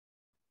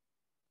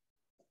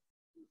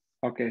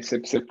Okay,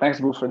 sip, sip. Thanks,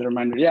 Boo, for the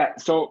reminder. Yeah,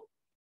 so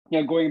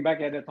yeah, going back,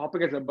 the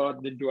topic is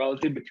about the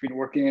duality between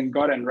working in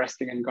God and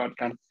resting in God.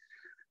 Kan.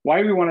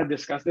 Why we want to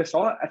discuss this?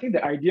 So I think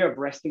the idea of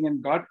resting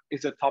in God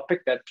is a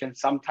topic that can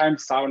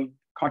sometimes sound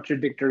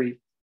contradictory.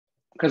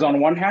 Because on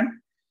one hand,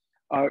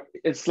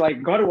 it's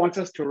like God wants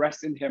us to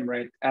rest in Him,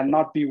 right, and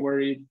not be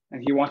worried,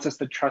 and He wants us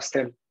to trust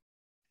Him,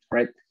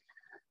 right?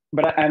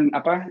 But and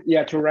apa,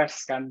 yeah, to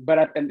rest kan.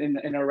 But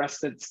in a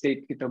rested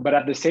state, gitu. But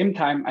at the same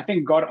time, I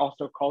think God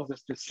also calls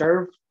us to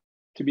serve,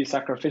 to be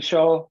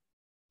sacrificial,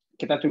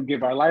 kita to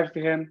give our life to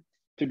Him,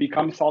 to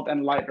become salt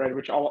and light, right?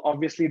 Which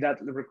obviously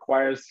that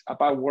requires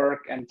about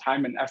work and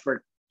time and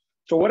effort.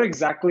 So what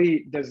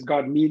exactly does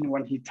God mean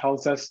when He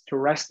tells us to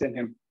rest in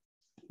Him?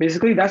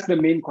 Basically, that's the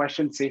main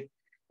question, see,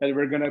 that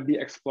we're gonna be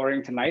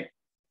exploring tonight.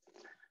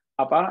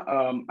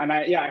 And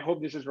I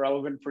hope this is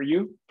relevant for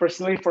you.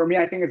 Personally, for me,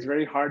 I think it's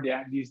very hard,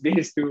 these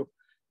days to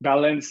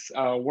balance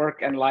work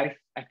and life.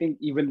 I think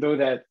even though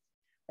that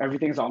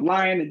everything's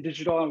online and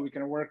digital and we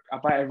can work,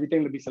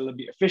 everything will be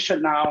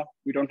efficient now.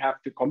 We don't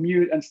have to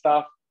commute and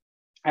stuff.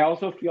 I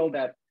also feel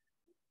that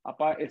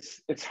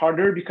it's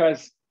harder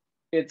because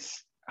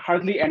it's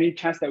hardly any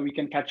chance that we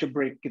can catch a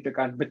break gitu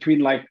kan, between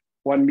like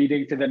one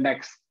meeting to the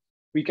next.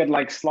 We can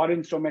like slot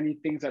in so many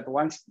things at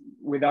once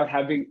without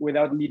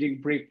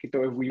needing break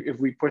gitu, if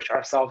we push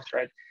ourselves,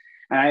 right?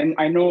 And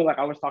I know, like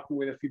I was talking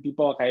with a few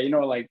people, okay,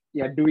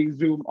 doing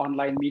Zoom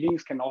online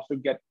meetings can also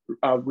get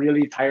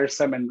really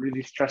tiresome and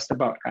really stressed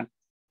about. Kan.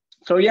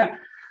 So yeah,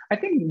 I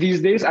think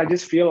these days I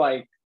just feel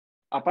like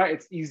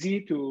it's easy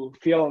to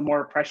feel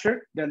more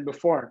pressure than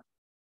before.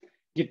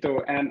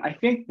 Gitu. And I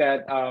think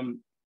that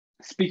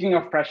speaking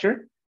of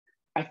pressure,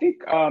 I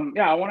think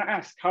I want to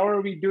ask, how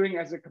are we doing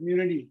as a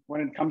community when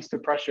it comes to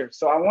pressure?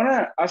 So I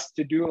want us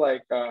to do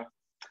like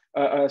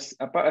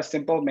a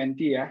simple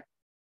Menti, yeah.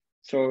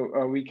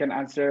 So we can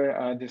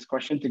answer this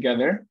question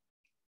together.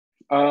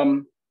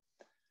 1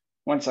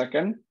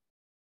 second.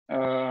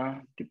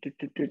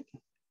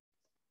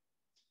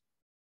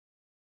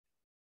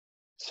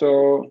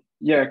 So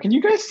yeah, can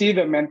you guys see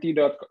the Menti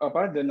the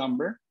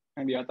number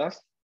and the atas?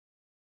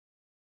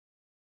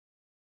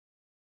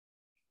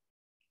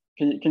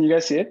 Can you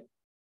guys see it?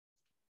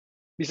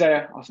 Bisa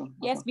ya? Awesome.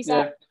 Yes, bisa.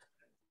 Yeah.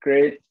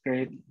 Great.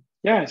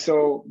 Yeah,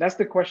 so that's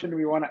the question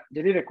we want to,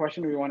 the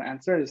question we want to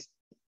answer is,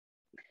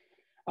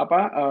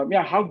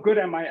 how good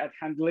am I at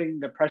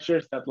handling the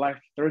pressures that life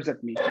throws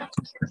at me?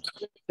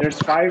 There's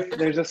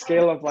a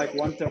scale of like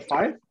 1 to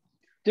 5.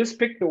 Just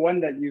pick the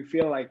one that you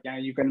feel like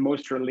you can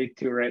most relate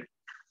to, right?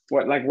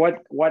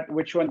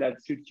 Which one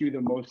that suits you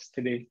the most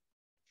today?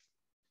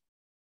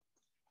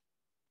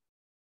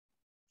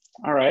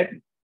 All right.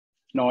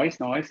 Noise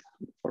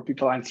for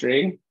people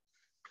answering.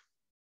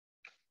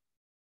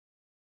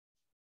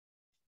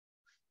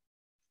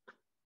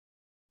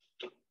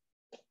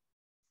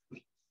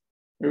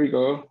 Here we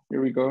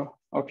go.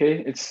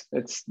 Okay, it's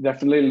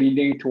definitely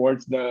leaning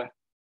towards the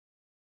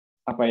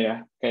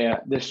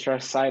the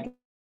stress side.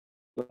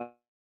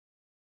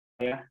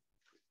 Yeah.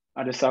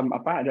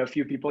 Ada a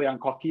few people yang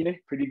cocky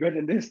nih, pretty good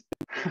in this.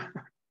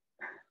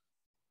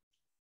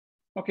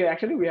 Okay,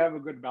 actually we have a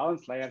good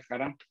balance lah ya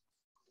sekarang.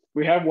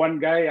 We have one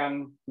guy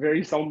yang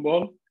very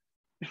sombong.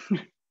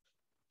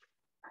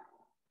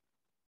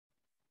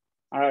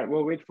 All right,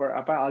 we'll wait for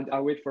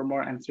I'll wait for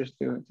more answers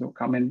to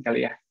come in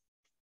kali ya.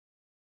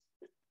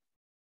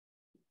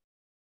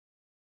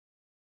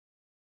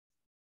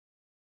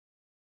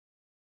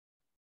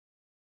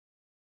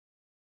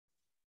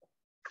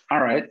 All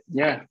right,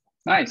 yeah,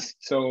 nice.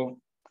 So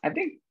I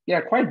think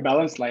quite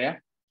balanced lah ya.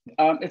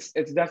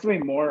 It's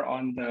definitely more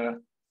on the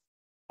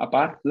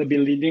lebih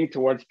leaning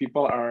towards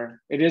people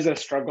it is a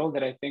struggle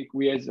that I think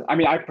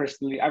I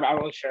personally, I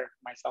will share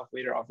myself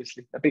later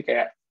obviously. Tapi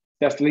kayak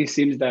definitely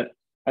seems that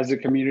as a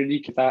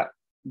community kita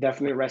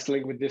definitely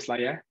wrestling with this lah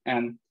ya.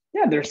 And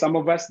yeah, there's some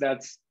of us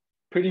that's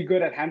pretty good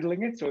at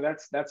handling it, so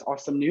that's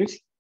awesome news.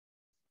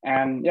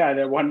 And yeah,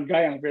 the one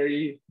guy I'm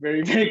very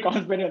very very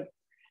confident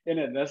in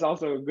it. That's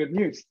also good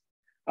news.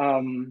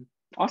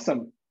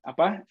 Awesome.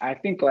 I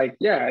think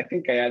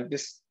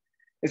this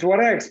is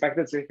what I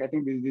expected. So I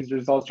think these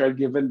results are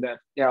given that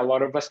a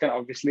lot of us can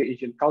obviously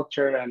Asian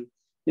culture and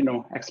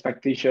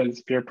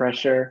expectations, peer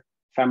pressure,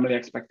 family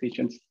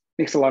expectations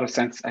makes a lot of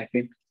sense, I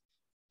think.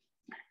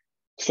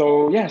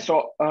 So yeah,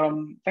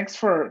 thanks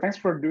for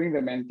doing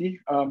the Menti.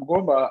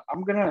 Goba,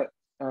 I'm gonna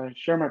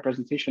share my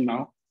presentation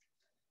now.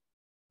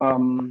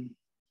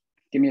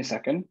 Give me a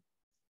second.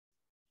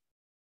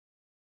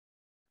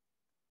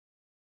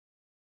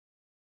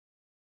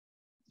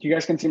 You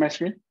guys can see my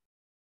screen?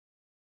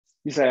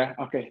 Bisa,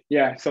 okay,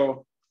 yeah.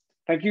 So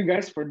thank you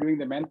guys for doing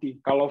the Menti.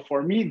 Kalau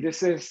for me,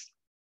 this is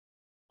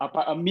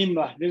a meme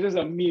lah. This is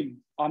a meme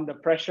on the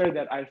pressure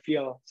that I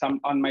feel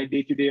on my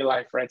day-to-day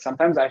life, right?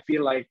 Sometimes I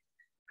feel like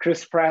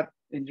Chris Pratt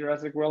in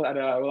Jurassic World at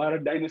a lot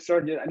of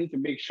dinosaurs. I need to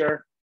make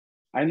sure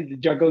I need to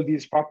juggle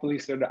these properly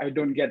so that I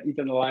don't get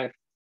eaten alive.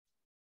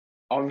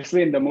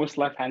 Obviously, in the most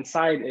left-hand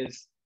side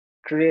is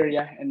career,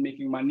 and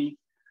making money.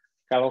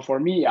 Kalau for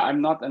me, I'm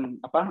not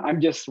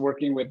I'm just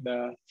working with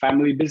the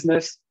family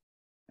business.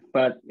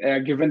 But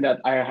given that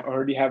I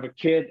already have a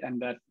kid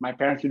and that my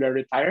parents are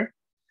retired,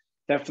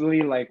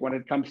 definitely like when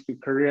it comes to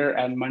career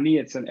and money,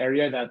 it's an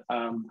area that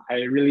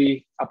I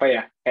really apa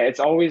ya, it's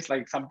always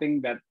like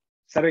something that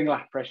setting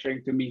lah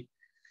pressuring to me.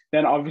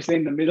 Then obviously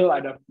in the middle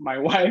I have my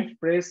wife,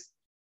 Pris.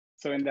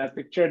 So in that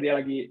picture dia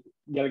lagi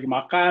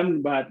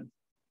makan, but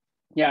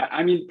yeah,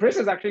 I mean Pris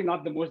is actually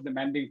not the most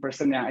demanding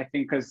person, yeah, I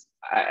think, because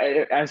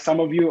as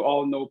some of you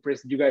all know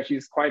Pris juga,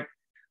 she's quite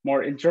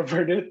more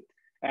introverted,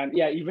 and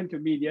yeah, even to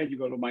me dia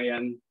juga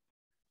lumayan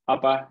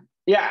apa,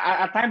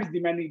 yeah, at times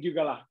demanding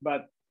juga lah,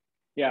 but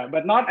yeah,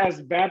 but not as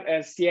bad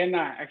as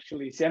Sienna,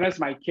 actually. Sienna's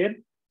my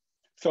kid.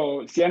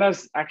 So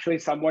Sienna's actually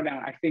someone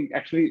yang I think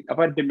actually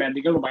apa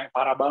demandingnya lumayan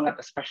parah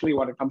banget, especially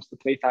when it comes to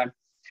playtime.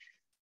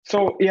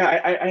 So yeah,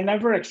 I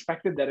never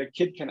expected that a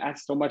kid can add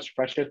so much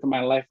pressure to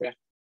my life. Yeah.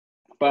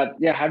 But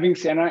yeah, having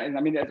Sienna, and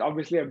I mean, it's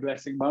obviously a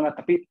blessing banget.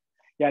 Tapi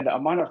yeah, the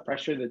amount of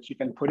pressure that she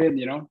can put in,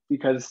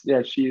 because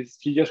yeah, she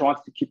just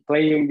wants to keep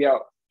playing.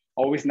 They're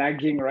always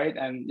nagging, right?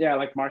 And yeah,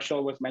 like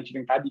Marshall was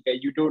mentioning tadi,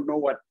 you don't know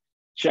what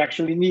she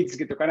actually needs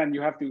gitu kan, and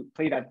you have to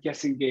play that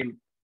guessing game.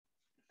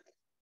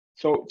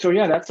 So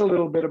yeah, that's a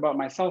little bit about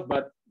myself.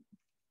 But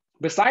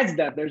besides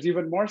that, there's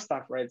even more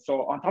stuff, right?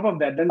 So on top of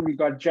that, then we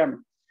got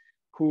Jem,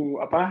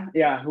 who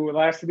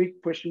last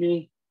week pushed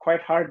me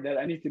quite hard that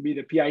I need to be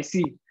the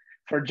PIC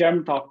for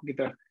Gem Talk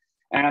gitu.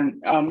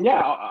 And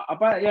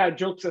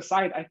jokes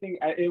aside, I think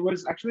it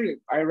was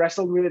actually, I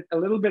wrestled with it a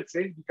little bit,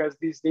 say, because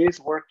these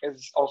days work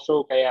is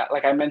also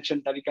like I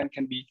mentioned, tadi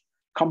can be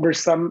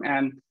cumbersome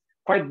and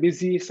quite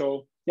busy.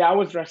 So yeah, I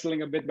was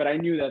wrestling a bit, but I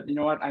knew that, you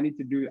know what, I want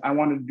to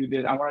do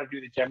this. I want to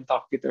do the Gem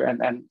Talk gitu,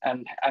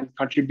 and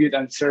contribute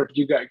and serve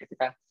juga gitu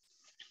kan.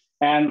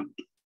 And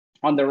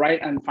on the right,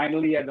 and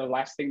finally, the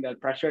last thing, that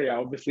pressure, yeah,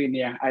 obviously,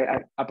 yeah,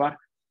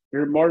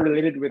 you're more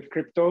related with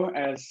crypto.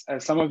 As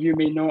some of you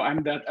may know,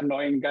 I'm that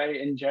annoying guy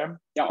in Gem.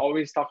 Yeah,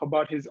 always talk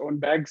about his own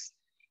bags,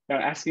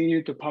 asking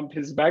you to pump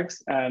his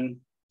bags,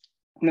 and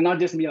not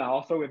just me,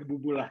 also with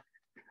Bubula.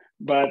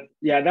 But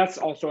yeah, that's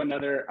also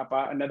another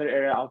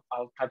area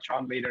I'll touch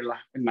on later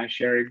in my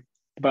sharing.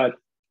 But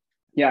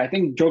yeah, I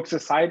think jokes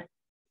aside,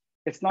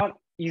 it's not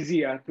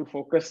easy to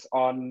focus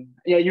on.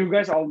 Yeah, you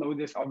guys all know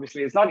this.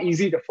 Obviously, it's not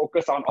easy to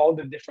focus on all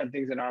the different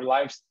things in our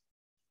lives.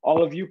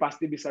 All of you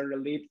pasti bisa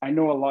relate. I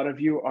know a lot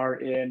of you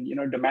are in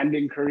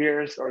demanding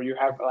careers, or you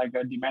have like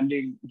a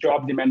demanding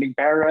job, demanding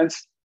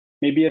parents.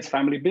 Maybe it's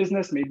family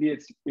business. Maybe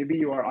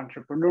you are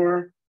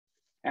entrepreneur.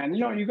 And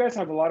you guys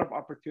have a lot of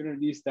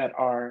opportunities that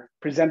are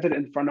presented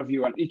in front of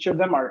you, and each of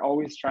them are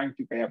always trying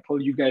to pull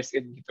you guys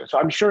in. So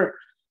I'm sure,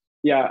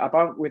 yeah,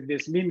 about with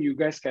this meme, you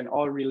guys can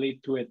all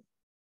relate to it.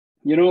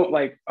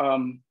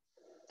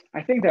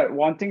 I think that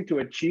wanting to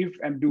achieve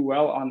and do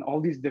well on all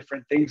these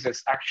different things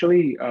is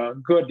actually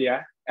good,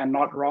 yeah, and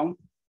not wrong.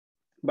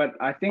 But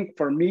I think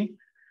for me,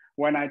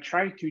 when I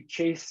try to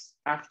chase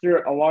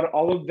after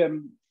all of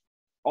them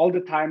all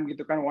the time,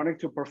 kind of wanting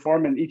to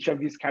perform in each of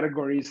these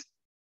categories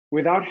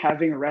without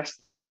having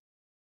rest,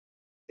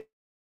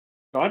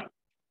 God,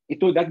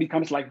 that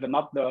becomes like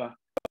not the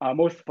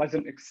most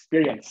pleasant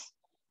experience.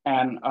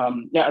 And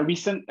a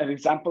recent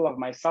example of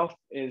myself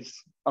is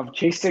of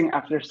chasing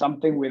after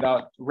something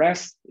without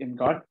rest in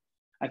God.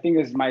 I think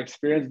is my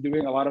experience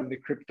doing a lot of the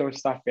crypto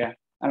stuff, yeah.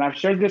 And I've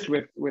shared this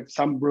with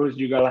some bros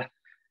juga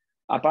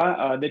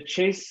lah. The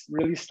chase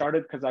really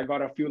started because I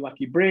got a few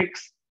lucky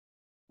breaks,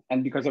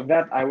 and because of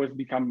that, I was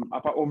become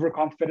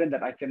overconfident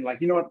that I can I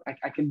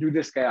can do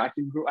this, I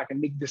can grow, I can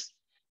make this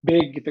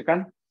big gitu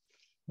kan.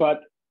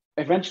 But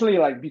eventually,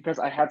 because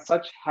I had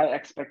such high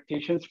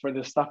expectations for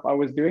the stuff I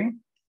was doing,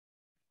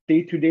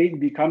 day to day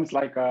becomes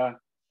like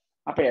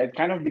it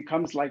kind of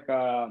becomes like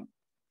a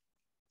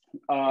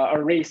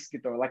race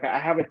gitu. Like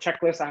I have a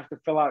checklist I have to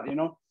fill out,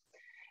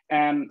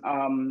 and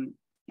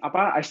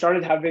I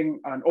started having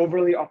an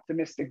overly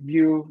optimistic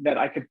view that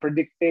I could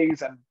predict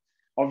things, and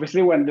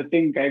obviously when the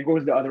thing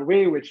goes the other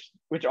way,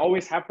 which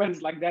always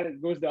happens like that,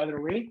 it goes the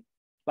other way.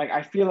 Like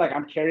I feel like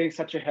I'm carrying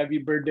such a heavy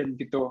burden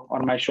gitu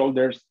on my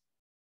shoulders,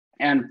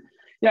 and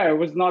yeah, it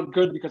was not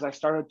good because I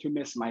started to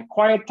miss my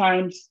quiet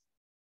times.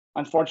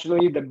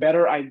 Unfortunately, the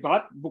better I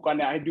got,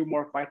 bukannya I do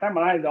more quiet time,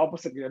 malah the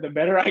opposite. The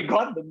better I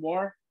got, the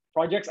more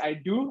projects I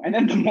do, and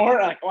then the more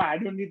like,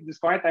 I don't need this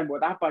quiet time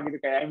buat apa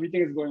gitu,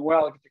 everything is going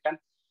well gitu kan.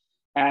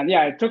 And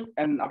yeah, it took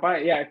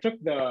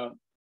the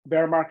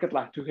bear market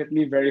to hit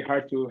me very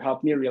hard to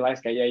help me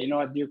realize you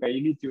know what, Duke,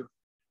 you need to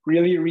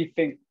really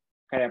rethink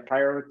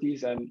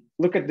priorities and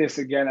look at this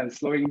again and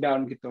slowing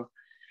down gitu.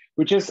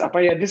 Which is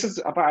this is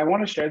I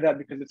want to share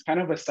that because it's kind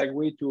of a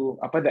segue to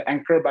the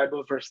anchor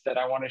Bible verse that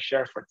I want to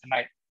share for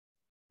tonight.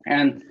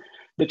 And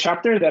the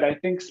chapter that I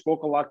think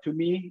spoke a lot to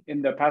me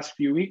in the past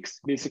few weeks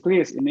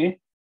basically is in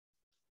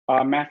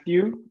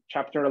Matthew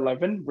chapter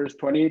 11 verse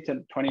 28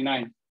 and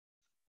 29.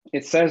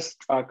 It says,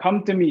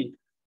 come to me,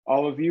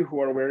 all of you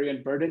who are weary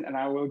and burdened, and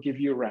I will give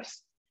you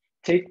rest.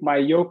 Take my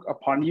yoke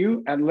upon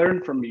you and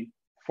learn from me,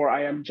 for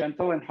I am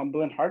gentle and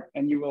humble in heart,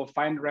 and you will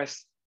find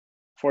rest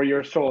for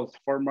your souls.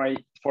 For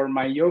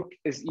my yoke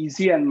is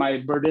easy and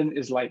my burden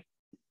is light.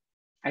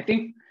 I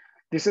think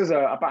this is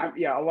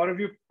yeah, a lot of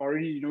you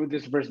already know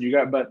this verse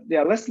juga, but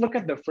yeah, let's look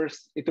at the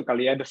first itu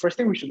kali ya. The first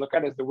thing we should look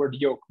at is the word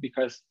yoke,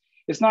 because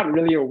it's not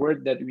really a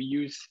word that we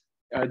use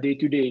day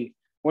to day.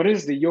 What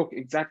is the yoke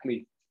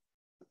exactly?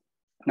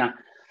 Now,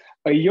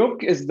 a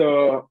yoke is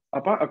a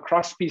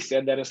cross piece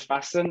that is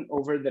fastened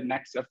over the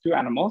necks of two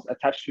animals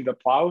attached to the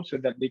plow so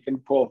that they can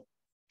pull.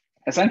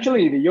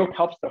 Essentially, the yoke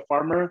helps the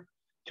farmer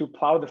to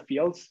plow the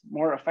fields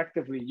more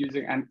effectively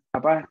using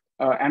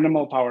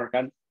animal power,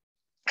 kan?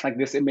 Like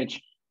this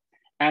image.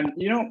 And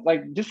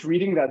like just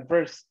reading that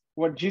verse,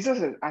 what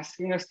Jesus is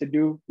asking us to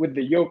do with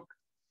the yoke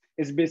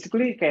is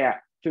basically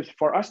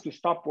for us to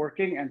stop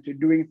working and to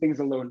doing things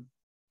alone.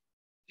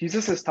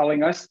 Jesus is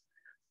telling us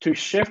to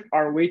shift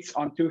our weights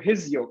onto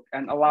his yoke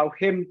and allow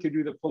him to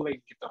do the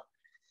pulling.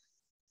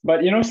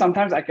 But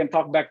sometimes I can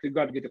talk back to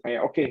God,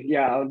 okay,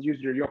 yeah, I'll use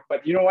your yoke.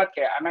 But you know what?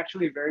 I'm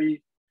actually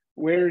very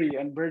weary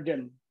and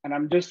burdened, and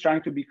I'm just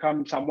trying to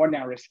become someone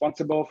now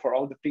responsible for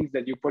all the things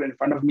that you put in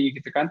front of me,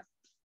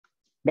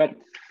 But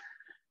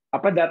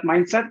that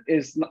mindset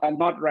is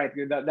not right.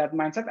 That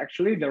mindset,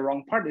 actually, the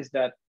wrong part is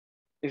that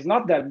it's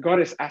not that God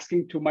is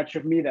asking too much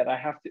of me, that I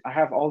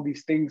have all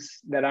these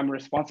things that I'm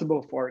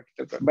responsible for,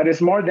 but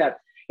it's more that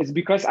it's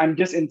because I'm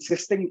just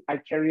insisting I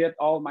carry it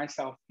all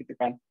myself,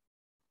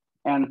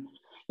 And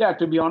yeah,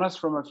 to be honest,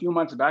 from a few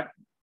months back,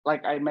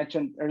 like I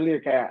mentioned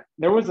earlier,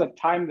 there was a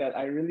time that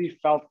I really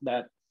felt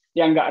that,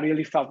 nggak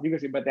really felt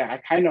because, but I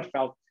kind of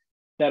felt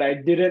that I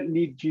didn't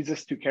need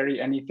Jesus to carry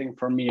anything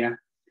for me.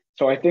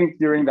 So I think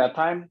during that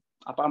time,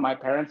 my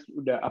parents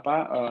udah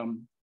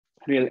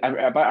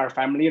our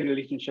family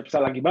relationships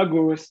lagi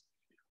bagus.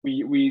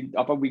 We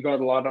got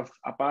a lot of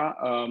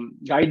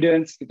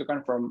guidance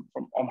from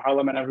Om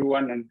Harlem and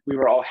everyone, and we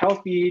were all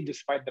healthy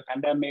despite the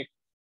pandemic.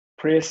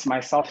 Chris,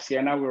 myself,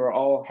 Sienna, we were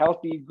all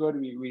healthy, good.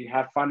 We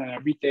had fun and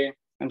everything,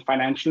 and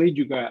financially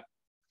juga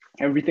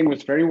everything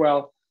was very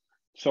well.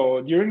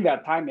 So during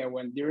that time,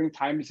 during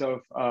times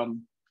of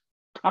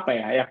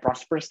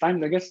prosperous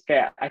times, I guess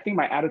I think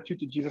my attitude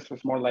to Jesus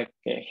was more like,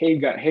 hey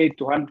God, hey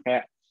Tuhan,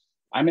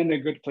 I'm in a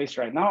good place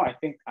right now. I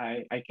think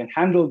I can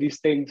handle these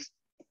things.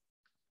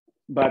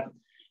 But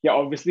yeah,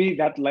 obviously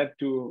that led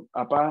to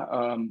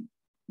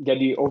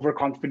jadi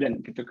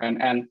overconfident gitu kan.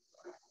 And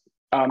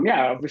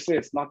obviously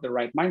it's not the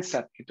right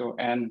mindset gitu.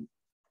 And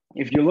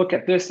if you look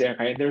at this,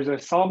 there's a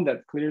psalm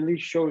that clearly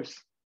shows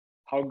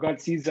how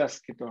God sees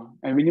us gitu.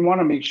 And we want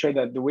to make sure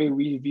that the way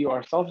we view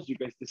ourselves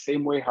is the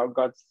same way how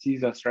God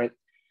sees us, right?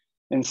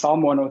 In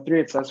Psalm 103,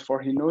 it says,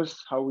 "For he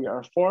knows how we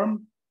are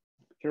formed.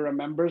 He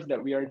remembers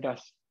that we are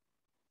dust."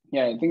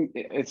 Yeah, I think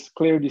it's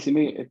clear di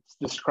sini. It's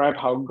describe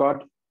how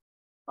God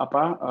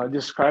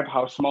describe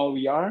how small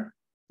we are.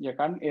 Ya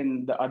kan?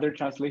 In the other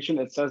translation,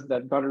 it says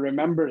that God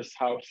remembers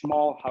how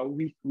small, how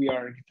weak we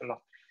are. Gitu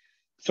loh.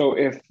 So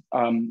if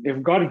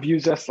God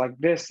views us like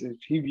this, if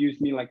he views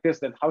me like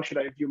this, then how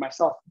should I view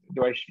myself?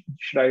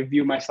 Should I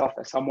view myself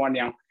as someone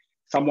yang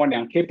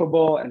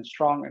capable and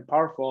strong and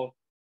powerful?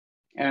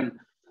 And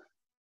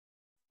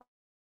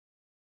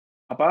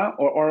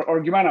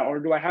or gimana? Or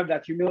do I have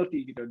that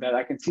humility that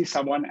I can see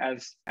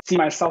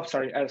myself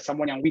as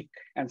someone yang weak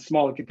and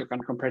small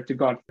compared to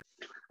God?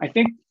 I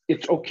think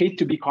it's okay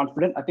to be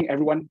confident. I think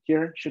everyone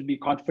here should be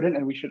confident,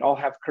 and we should all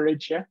have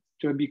courage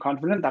to be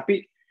confident.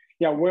 Tapi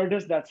where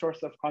does that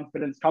source of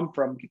confidence come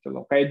from?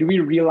 Okay, do we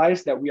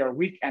realize that we are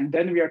weak and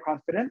then we are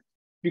confident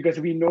because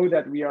we know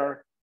that we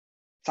are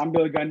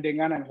sambil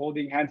gandengan and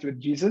holding hands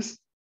with Jesus?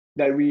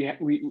 That we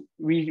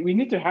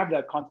need to have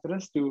that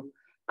confidence to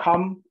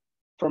come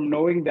from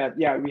knowing that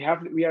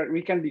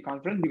we can be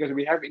confident because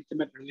we have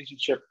intimate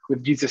relationship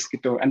with Jesus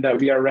and that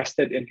we are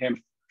rested in him.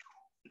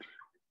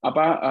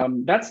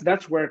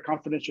 That's where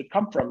confidence should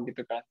come from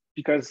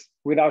because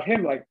without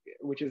him, like,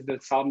 which is the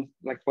psalm,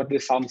 like what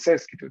this psalm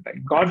says,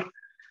 like God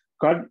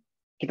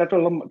kita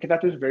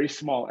tuh is very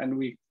small and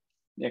weak,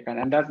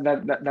 and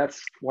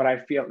that's what I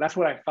feel. That's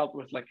what I felt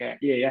with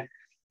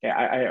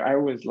I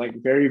was like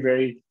very,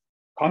 very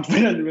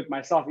confident with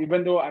myself,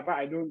 even though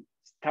I don't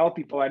tell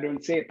people, I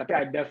don't say it, but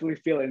I definitely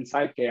feel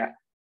inside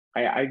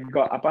I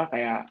got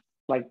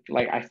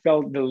like I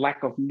felt the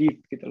lack of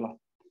need gitu loh,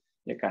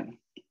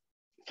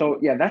 So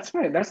that's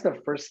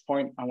the first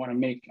point I want to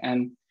make.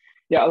 And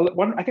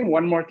I think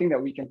one more thing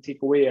that we can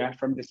take away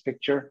from this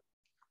picture,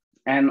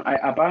 and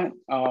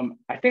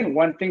I think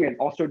one thing it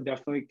also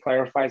definitely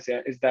clarifies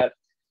is that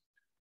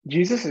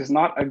Jesus is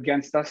not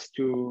against us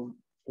to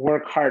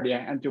work hard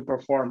and to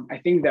perform. I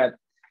think that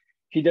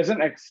he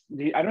doesn't.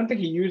 I don't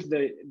think he used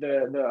the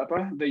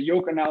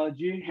yoke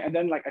analogy and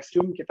then like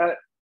assume kita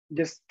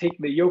just take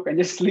the yoke and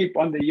just sleep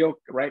on the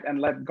yoke, right, and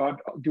let God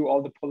do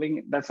all the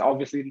pulling. That's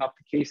obviously not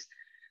the case.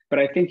 But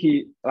I think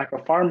he, like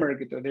a farmer,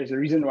 there's a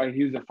reason why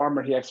he was a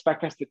farmer. He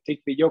expects us to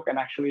take the yoke and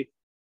actually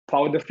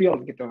plow the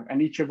field,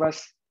 and each of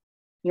us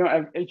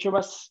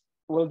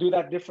will do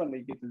that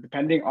differently,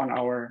 depending on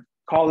our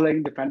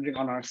calling, depending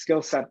on our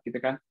skill set,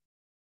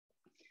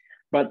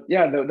 But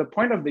the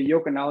point of the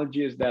yoke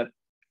analogy is that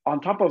on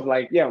top of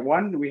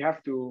one, we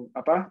have to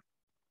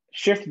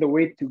shift the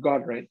weight to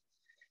God, right?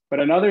 But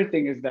another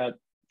thing is that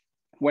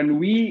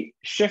when we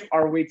shift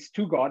our weights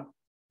to God,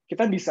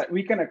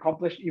 we can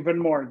accomplish even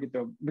more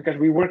gitu, because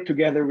we work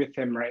together with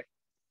Him, right?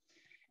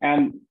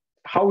 And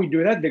how we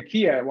do that, the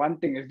key, one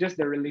thing is just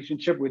the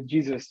relationship with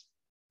Jesus.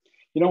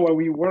 You know, when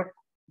we work,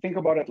 think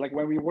about it, like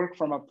when we work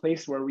from a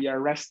place where we are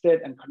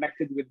rested and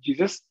connected with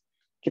Jesus,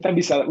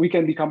 we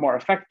can become more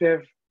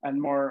effective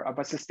and more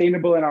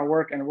sustainable in our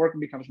work, and work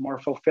becomes more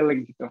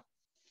fulfilling gitu.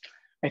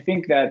 I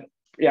think that,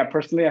 yeah,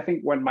 personally, I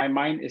think when my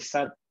mind is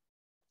set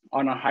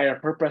on a higher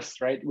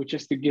purpose, right, which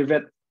is to give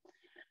it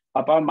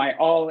about my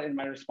all in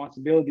my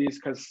responsibilities,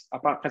 because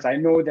I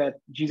know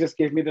that Jesus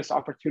gave me this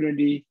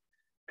opportunity,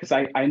 because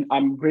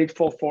I'm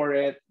grateful for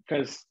it,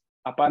 because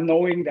upon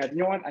knowing that, you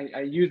know what,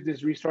 I use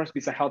this resource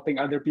because helping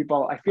other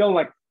people, I feel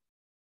like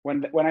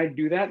when I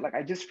do that, like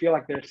I just feel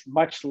like there's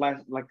much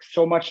less, like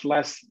so much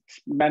less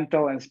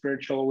mental and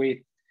spiritual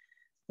weight,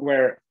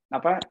 where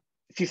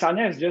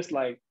sisanya is just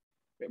like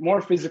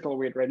more physical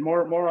weight, right?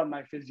 More on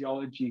my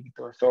physiology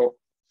gitu. So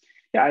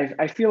yeah,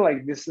 I feel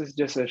like this is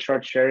just a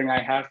short sharing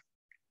I have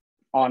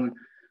on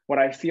what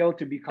I feel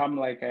to become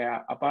like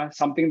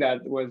something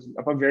that was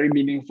very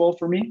meaningful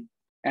for me.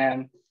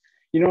 And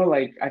you know,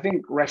 like I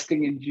think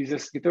resting in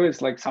Jesus gitu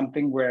is like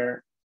something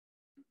where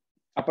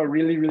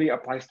really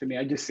applies to me.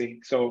 I just say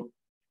so.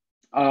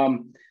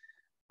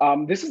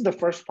 This is the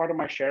first part of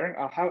my sharing.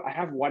 I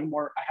have one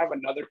more. I have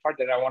another part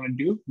that I want to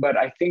do, but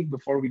I think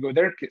before we go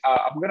there,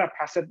 I'm gonna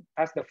pass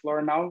the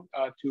floor now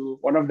to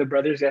one of the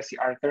brothers, Jesse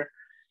Arthur,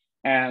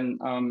 and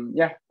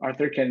yeah,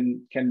 Arthur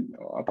can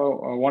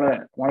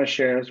want to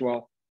share as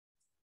well.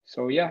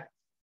 So yeah.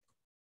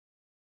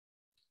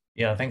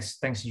 Yeah, thanks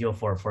Gio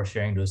for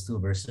sharing those two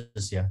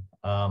verses. Yeah,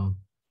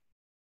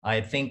 I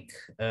think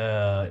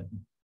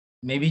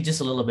maybe just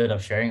a little bit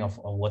of sharing of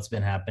what's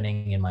been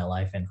happening in my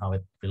life and how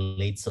it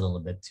relates a little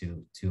bit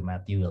to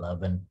Matthew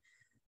 11.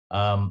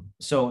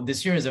 So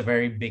this year is a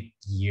very big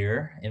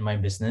year in my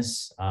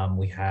business.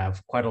 We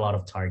have quite a lot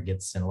of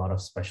targets and a lot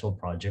of special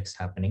projects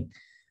happening.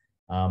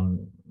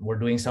 We're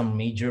doing some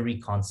major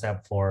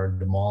reconcept for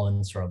the mall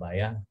in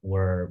Surabaya.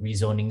 We're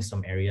rezoning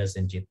some areas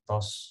in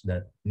Jitos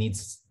that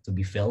needs to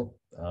be filled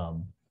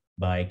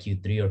by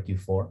Q3 or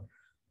Q4.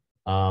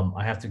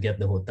 I have to get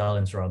the hotel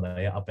in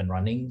Surabaya up and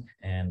running,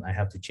 and I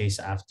have to chase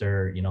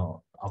after, you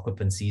know,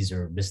 occupancies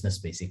or business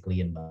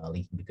basically in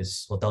Bali,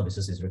 because hotel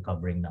business is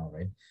recovering now,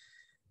 right?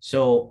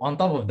 So on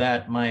top of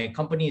that, my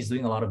company is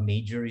doing a lot of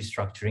major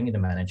restructuring in the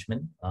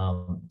management.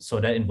 So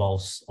that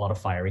involves a lot of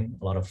firing,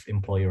 a lot of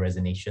employee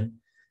resignation,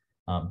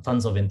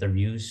 tons of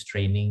interviews,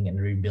 training, and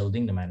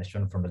rebuilding the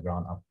management from the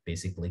ground up,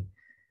 basically.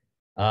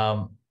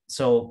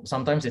 So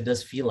sometimes it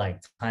does feel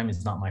like time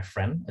is not my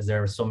friend, as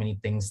there are so many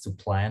things to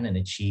plan and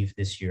achieve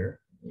this year,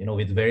 you know,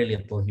 with very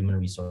little human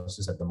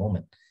resources at the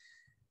moment.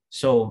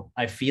 So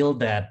I feel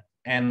that,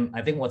 and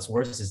I think what's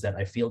worse is that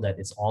I feel that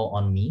it's all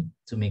on me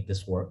to make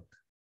this work.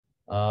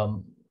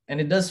 And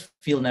it does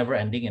feel never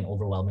ending and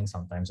overwhelming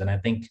sometimes. And I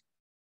think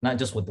not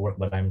just with work,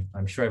 but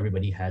I'm sure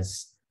everybody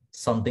has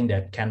something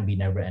that can be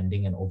never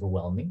ending and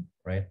overwhelming,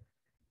 right?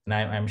 And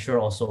I'm sure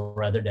also,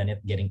 rather than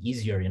it getting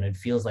easier, you know, it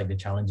feels like the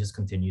challenges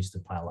continues to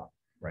pile up,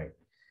 right?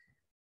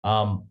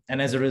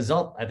 And as a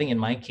result, I think in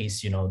my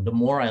case, you know, the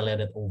more I let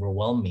it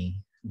overwhelm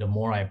me, the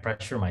more I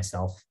pressure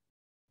myself,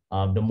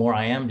 the more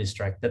I am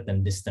distracted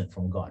and distant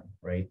from God,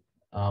 right?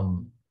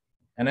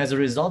 And as a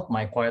result,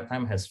 my quiet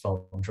time has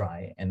felt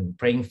dry and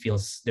praying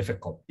feels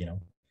difficult, you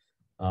know.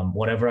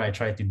 Whatever I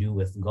try to do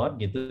with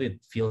God, it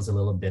feels a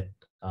little bit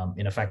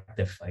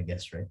ineffective, I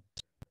guess, right?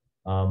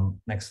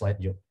 Next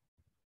slide, Joe.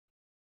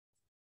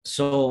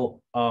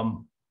 So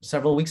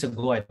several weeks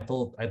ago, I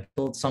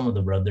told some of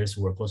the brothers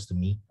who were close to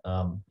me,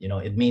 you know,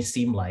 it may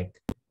seem like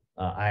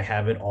I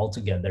have it all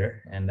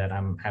together and that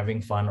I'm having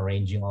fun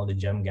arranging all the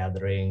gem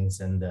gatherings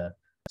and the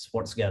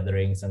sports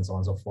gatherings and so on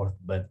and so forth.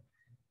 But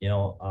you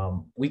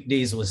know,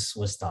 weekdays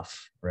was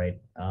tough, right?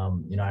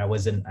 You know, I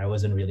wasn't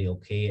really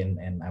okay,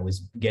 and I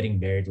was getting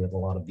buried with a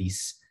lot of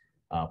these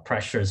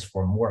pressures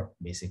from work,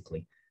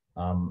 basically.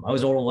 I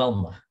was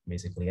overwhelmed,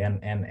 basically,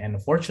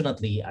 and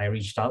fortunately, I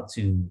reached out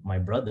to my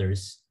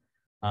brothers,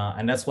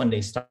 and that's when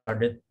they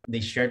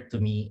shared to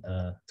me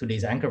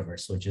today's anchor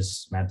verse, which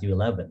is Matthew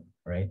 11,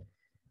 right?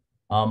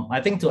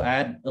 I think to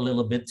add a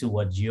little bit to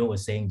what Gio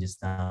was saying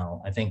just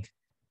now, I think,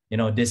 you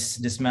know,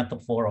 this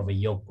metaphor of a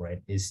yoke,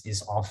 right,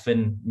 is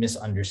often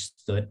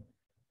misunderstood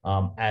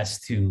as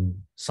to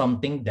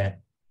something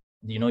that,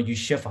 you know, you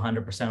shift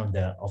 100%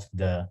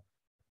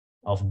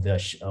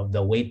 of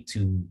the weight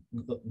to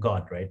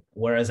God, right?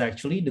 Whereas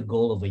actually the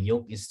goal of a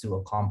yoke is to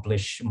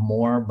accomplish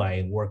more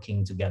by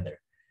working together,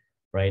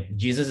 right?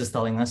 Jesus is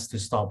telling us to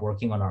stop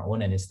working on our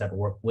own and instead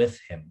work with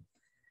Him.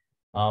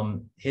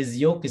 His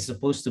yoke is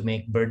supposed to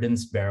make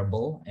burdens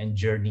bearable and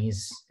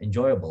journeys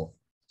enjoyable.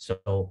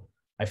 So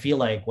I feel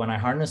like when I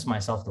harness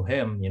myself to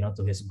Him, you know,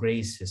 to His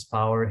grace, His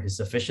power, His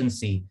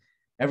sufficiency,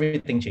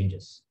 everything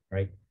changes,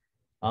 right?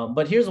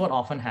 But here's what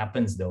often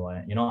happens, though.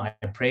 You know, I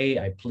pray,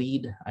 I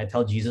plead, I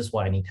tell Jesus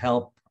why I need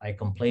help. I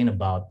complain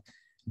about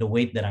the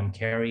weight that I'm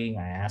carrying.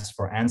 I ask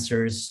for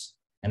answers.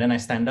 And then I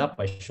stand up,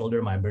 I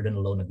shoulder my burden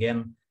alone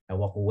again. I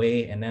walk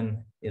away, and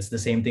then it's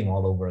the same thing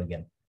all over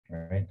again,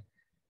 right?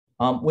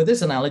 With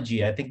this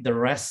analogy, I think the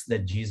rest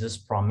that Jesus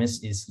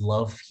promised is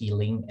love,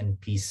 healing, and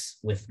peace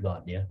with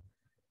God. Yeah,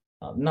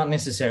 not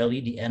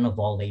necessarily the end of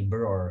all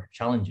labor or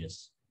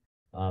challenges.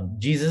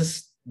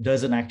 Jesus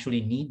doesn't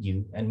actually need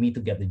you and me to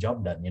get the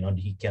job done. You know,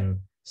 he can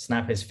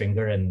snap his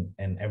finger and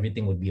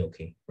everything would be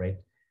okay, right?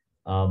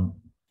 Um,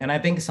 and I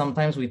think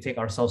sometimes we take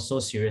ourselves so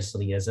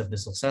seriously as if the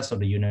success of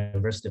the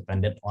universe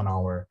depended on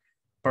our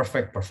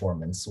perfect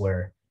performance,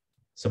 where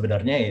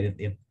sebenarnya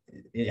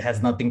it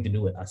has nothing to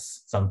do with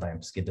us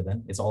sometimes, gitu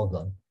kan? It's all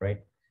gone,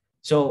 right?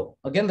 So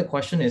again, the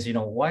question is,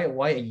 why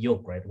a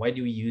yoke, right? Why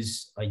do we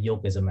use a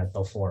yoke as a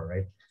metaphor,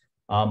 right?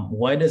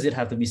 Why does it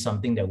have to be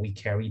something that we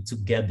carry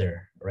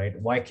together, right?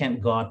 Why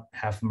can't God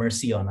have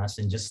mercy on us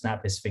and just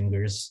snap his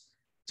fingers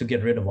to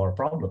get rid of our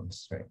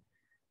problems, right?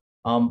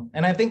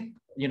 And I think,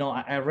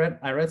 I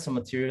read some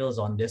materials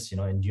on this,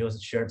 and Gio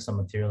shared some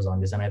materials on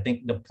this. And I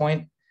think the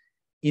point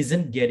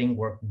isn't getting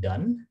work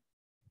done,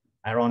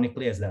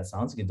 ironically as that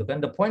sounds, gitu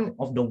kan. The point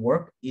of the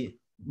work,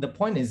 the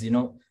point is,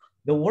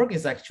 the work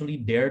is actually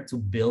there to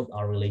build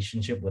our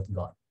relationship with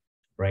God,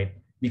 right?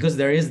 Because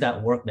there is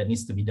that work that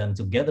needs to be done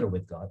together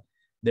with God.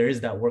 There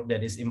is that work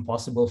that is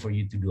impossible for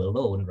you to do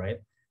alone,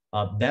 right?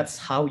 That's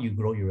how you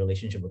grow your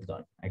relationship with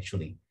God,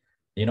 actually.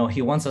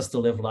 He wants us to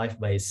live life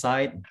by his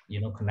side,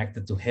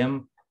 connected to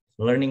him,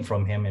 learning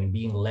from him and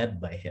being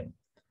led by him,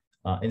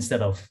 instead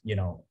of,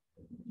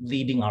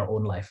 leading our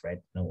own life,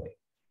 right? In a way.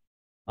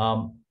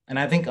 And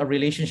I think a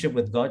relationship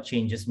with God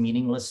changes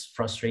meaningless,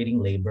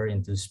 frustrating labor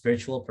into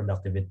spiritual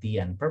productivity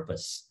and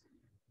purpose.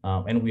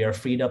 And we are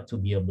freed up to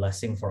be a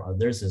blessing for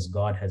others as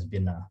God has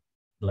been a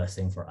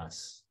blessing for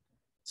us.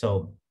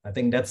 So I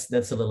think that's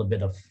a little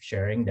bit of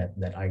sharing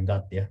that I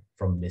got there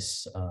from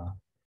this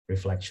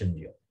reflection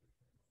view.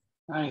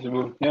 Nice.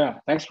 Well, yeah,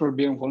 thanks for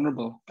being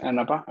vulnerable. And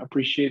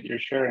appreciate your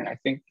sharing. I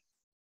think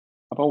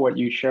about what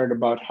you shared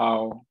about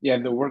how,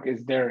 the work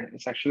is there.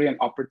 It's actually an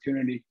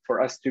opportunity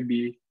for us to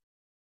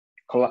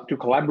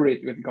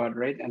collaborate with God,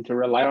 right? And to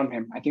rely on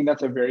him. I think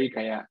that's a very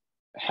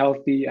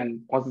healthy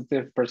and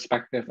positive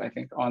perspective, I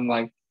think, on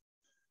like,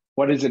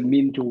 what does it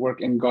mean to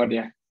work in God?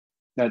 Yeah.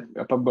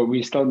 But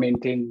we still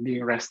maintain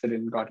being rested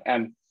in God.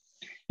 And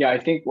I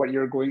think what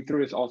you're going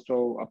through is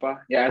also,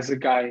 as a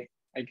guy,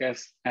 I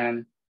guess.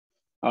 And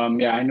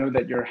I know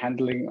that you're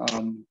handling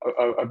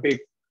a big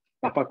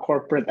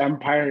corporate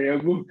empire, ya,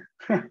 Bu.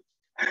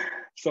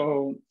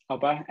 So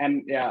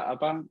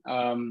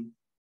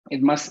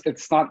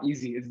it's not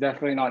easy. It's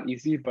definitely not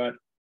easy, but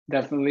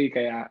definitely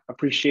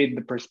appreciate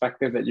the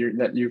perspective that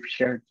you've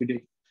shared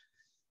today.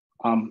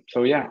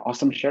 So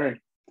awesome sharing.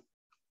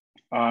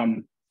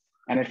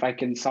 And if I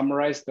can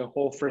summarize the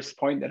whole first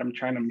point that I'm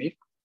trying to make,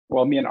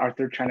 well, me and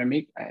Arthur trying to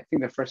make, I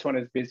think the first one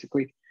is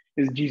basically,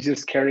 is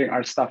Jesus carrying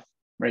our stuff,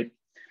 right?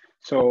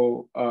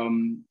 So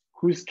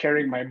who's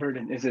carrying my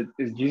burden? Is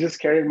Jesus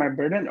carrying my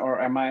burden, or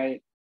am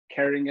I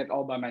carrying it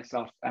all by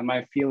myself? Am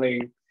I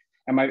feeling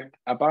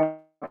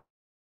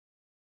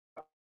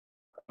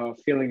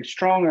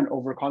strong and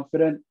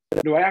overconfident?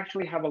 Do I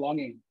actually have a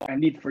longing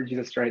and need for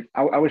Jesus, right?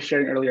 I was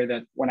sharing earlier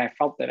that when I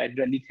felt that I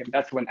didn't need him,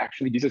 that's when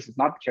actually Jesus is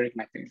not carrying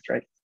my things,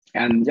 right?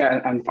 And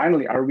and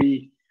finally, are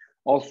we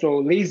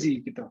also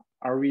lazy?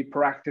 Are we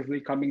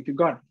proactively coming to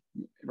God,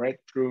 right?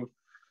 Through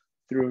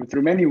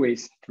many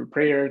ways, through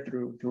prayer,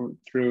 through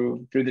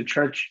the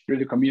church, through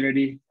the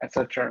community,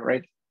 etc.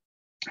 Right?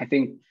 I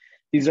think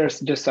these are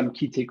just some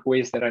key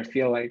takeaways that I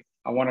feel like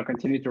I want to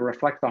continue to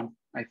reflect on,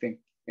 I think,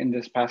 in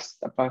this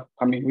past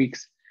coming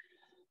weeks.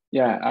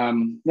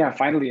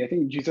 Finally, I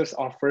think Jesus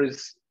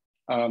offers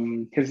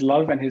his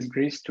love and his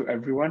grace to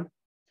everyone,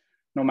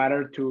 no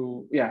matter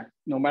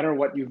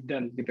what you've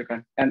done.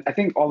 And I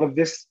think all of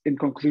this, in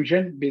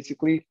conclusion,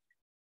 basically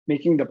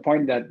making the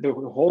point that the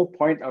whole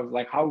point of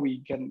like how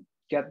we can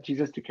get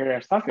Jesus to carry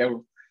our stuff,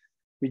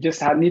 we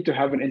just need to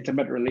have an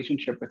intimate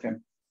relationship with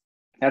him.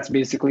 That's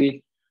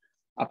basically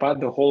about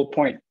the whole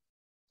point.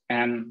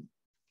 And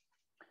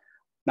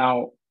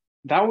now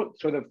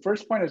so the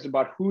first point is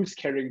about who's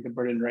carrying the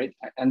burden, right?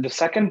 And the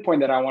second point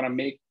that I want to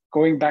make,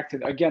 going back to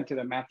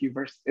the Matthew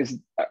verse, is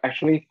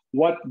actually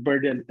what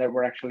burden that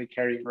we're actually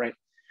carrying, right?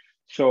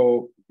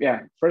 So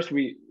first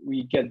we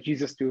get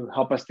Jesus to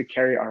help us to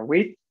carry our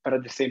weight, but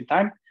at the same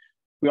time,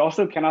 we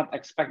also cannot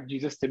expect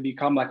Jesus to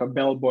become like a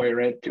bellboy,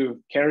 right?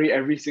 To carry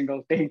every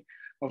single thing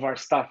of our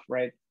stuff,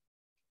 right?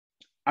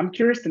 I'm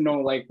curious to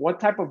know, like, what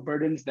type of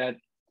burdens that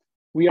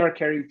we are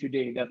carrying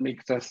today that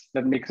makes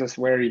us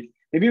wary.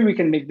 Maybe we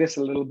can make this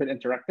a little bit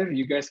interactive.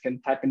 You guys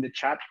can type in the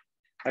chat,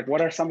 like,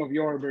 what are some of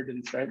your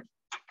burdens, right?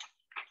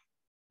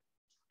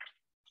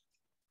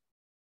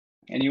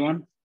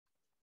 Anyone?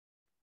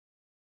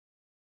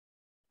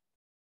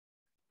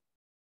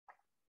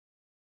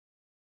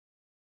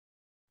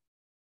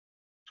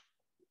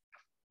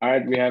 All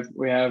right, we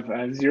have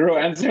 0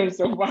 answers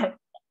so far.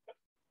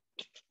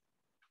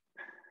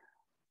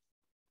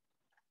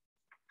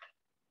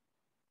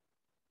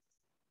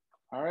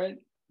 All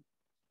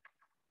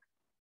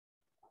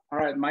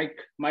right,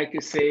 Mike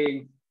is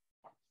saying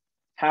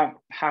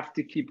have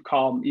to keep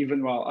calm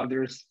even while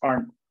others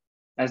aren't.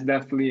 That's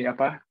definitely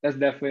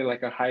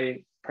like a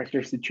high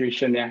pressure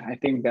situation. Yeah, I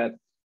think that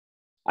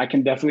I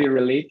can definitely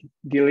relate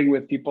dealing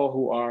with people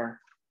who are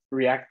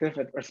reactive,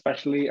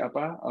 especially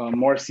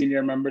more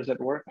senior members at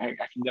work. I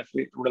can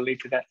definitely relate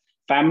to that.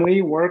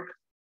 Family, work,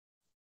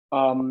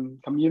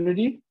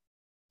 community.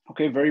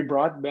 Okay, very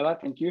broad, Bella.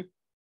 Thank you.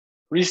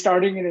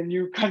 Restarting in a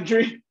new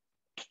country.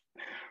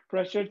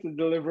 Pressure to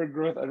deliver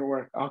growth at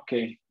work.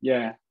 Okay,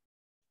 yeah.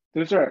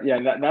 Those are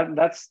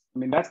that's I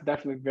mean that's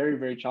definitely very,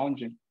 very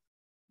challenging.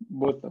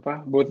 Both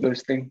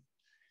those things.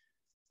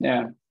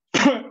 Yeah.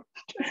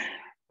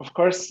 Of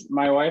course,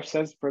 my wife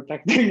says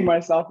protecting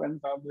myself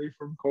and family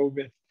from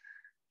COVID.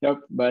 Yep,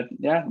 but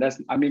yeah,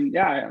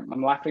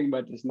 I'm laughing,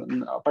 but it's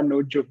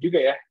no joke juga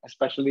ya,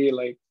 especially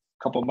like a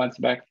couple months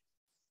back.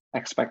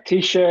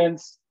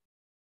 Expectations,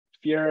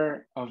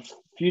 fear of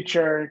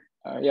future,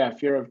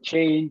 fear of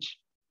change.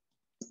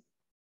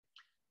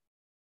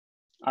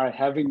 All right,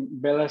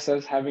 Bella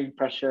says having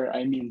pressure.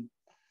 I mean,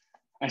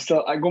 I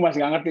go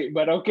masih nggak ngerti,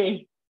 but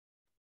okay.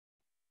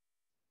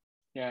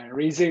 Yeah,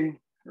 raising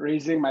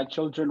my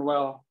children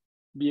well,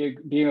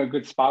 being a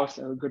good spouse,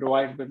 a good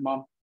wife, good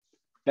mom.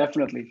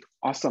 Definitely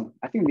awesome.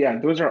 I think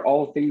those are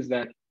all things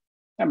that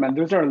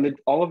those are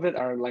all of it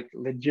are like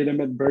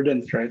legitimate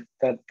burdens, right?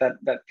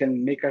 That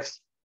can make us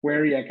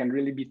wary and can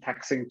really be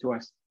taxing to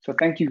us. So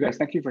thank you guys.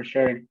 Thank you for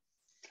sharing.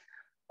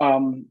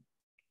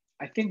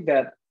 I think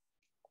that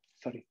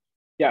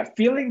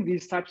feeling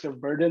these types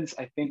of burdens,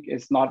 I think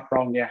is not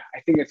wrong. Yeah,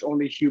 I think it's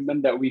only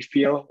human that we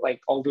feel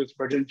like all those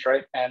burdens,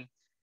 right?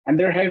 And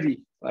they're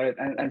heavy, right?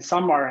 And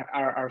some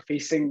are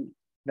facing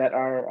that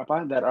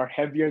are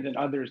heavier than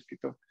others,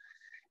 gitu.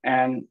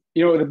 And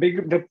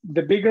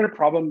the bigger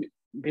problem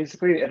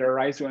basically it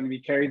arises when we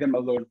carry them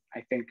alone,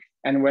 I think.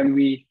 And when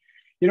we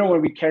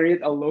carry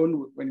it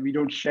alone, when we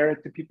don't share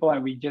it to people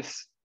and we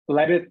just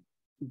let it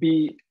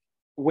be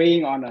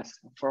weighing on us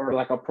for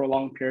like a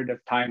prolonged period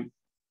of time,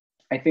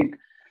 I think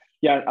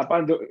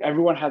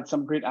everyone had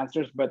some great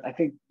answers, but I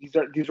think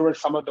these were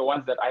some of the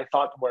ones that I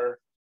thought were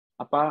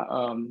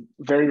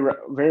very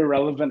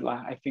relevant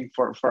lah, I think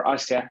for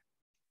us. Yeah,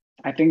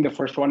 I think the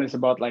first one is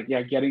about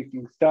getting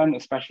things done,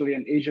 especially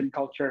in Asian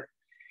culture.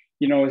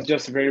 It's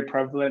just very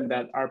prevalent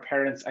that our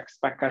parents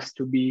expect us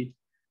to be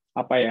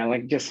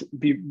just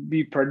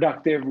be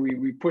productive.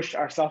 We push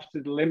ourselves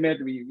to the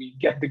limit. We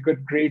get the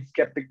good grades,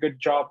 get the good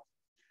job,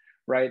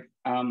 right?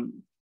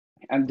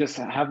 And just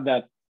have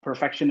that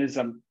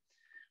perfectionism.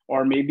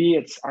 Or maybe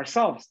it's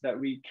ourselves that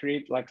we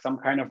create like some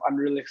kind of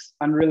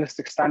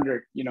unrealistic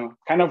standard,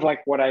 kind of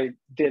like what I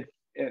did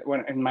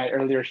in my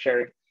earlier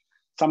sharing.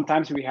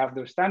 Sometimes we have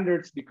those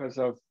standards because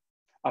of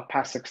a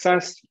past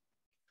success,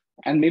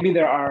 and maybe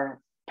there are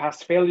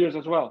past failures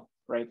as well,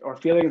 right? Or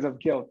feelings of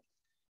guilt,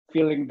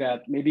 feeling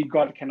that maybe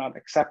God cannot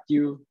accept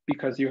you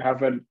because you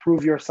haven't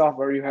proved yourself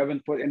or you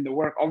haven't put in the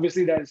work.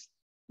 Obviously, there's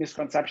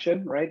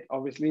misconception, right?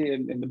 Obviously,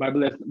 in the Bible,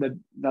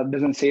 that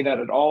doesn't say that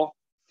at all.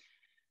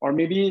 Or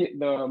maybe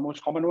the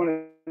most common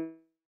one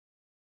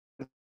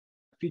is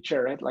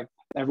future, right? Like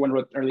everyone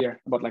wrote earlier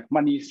about like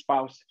money,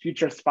 spouse,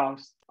 future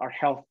spouse, our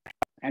health,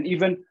 and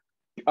even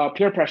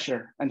peer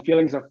pressure and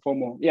feelings of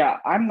FOMO. Yeah,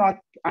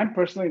 I'm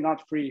personally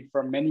not free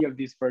from many of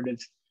these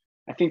burdens.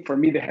 I think for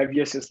me, the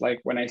heaviest is like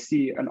when I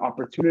see an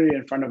opportunity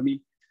in front of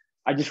me,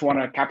 I just want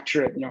to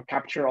capture it,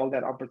 capture all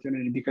that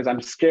opportunity because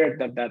I'm scared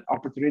that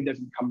opportunity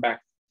doesn't come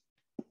back.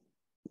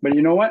 But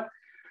you know what?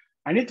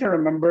 I need to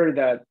remember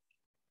that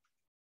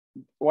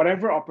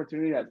whatever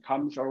opportunity that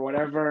comes or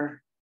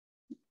whatever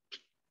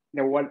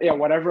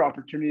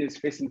opportunity is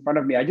faced in front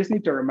of me, I just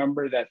need to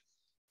remember that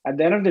at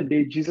the end of the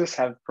day, Jesus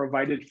has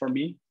provided for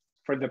me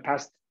for the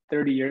past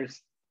 30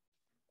 years.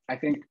 I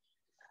think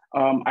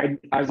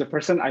as a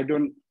person,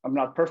 I'm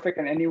not perfect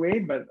in any way,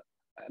 but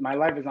my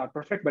life is not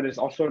perfect, but it's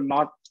also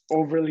not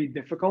overly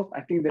difficult.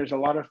 I think there's a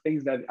lot of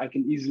things that I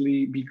can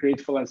easily be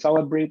grateful and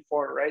celebrate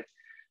for, right?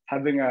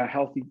 Having a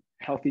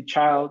healthy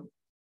child,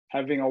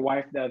 having a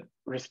wife that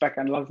respect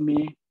and love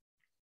me,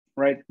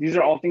 right? These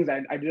are all things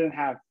I didn't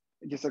have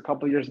just a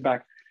couple of years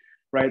back,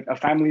 right? A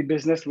family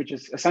business, which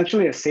is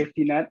essentially a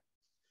safety net,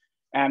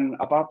 and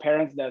about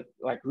parents that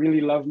like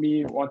really love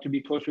me, want to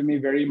be close with me,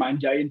 very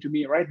manjain to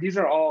me, right? These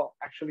are all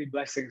actually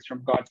blessings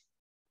from God.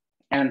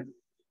 And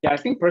I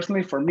think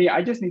personally for me,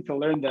 I just need to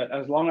learn that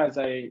as long as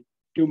I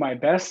do my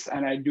best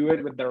and I do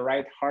it with the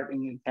right heart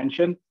and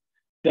intention,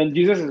 then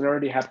Jesus is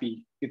already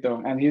happy,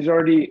 and he's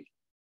already,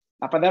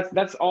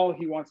 that's all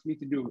he wants me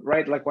to do,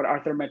 right? Like what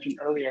Arthur mentioned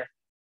earlier,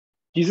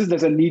 Jesus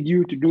doesn't need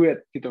you to do it,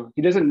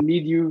 he doesn't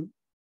need you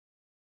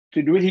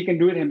to do it, he can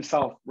do it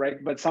himself,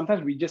 right? But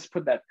sometimes we just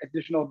put that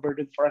additional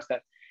burden for us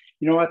that,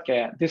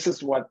 Kaya, this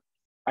is what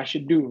I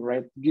should do,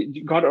 right?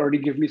 God already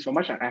gave me so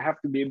much, I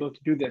have to be able to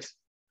do this.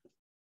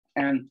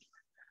 And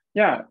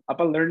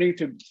upon learning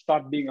to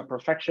stop being a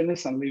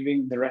perfectionist and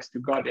leaving the rest to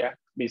God,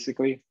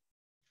 basically.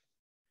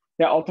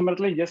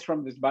 Ultimately, just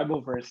from this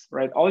Bible verse,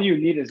 right? All you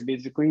need is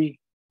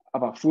basically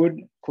about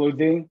food,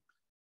 clothing,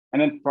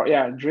 and then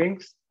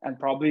drinks, and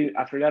probably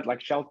after that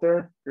like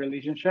shelter,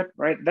 relationship,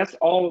 right? That's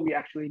all we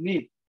actually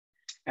need,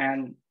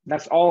 and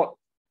that's all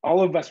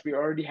of us, we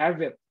already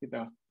have it,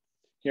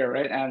 here,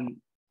 right? And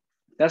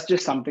that's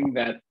just something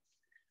that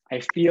I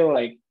feel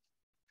like,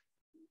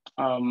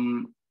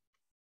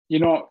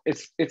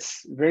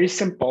 it's very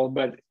simple,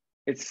 but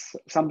it's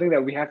something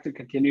that we have to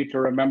continue to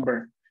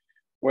remember.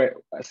 When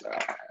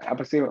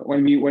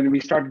we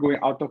start going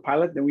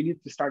autopilot, then we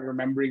need to start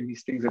remembering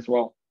these things as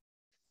well.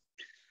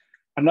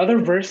 Another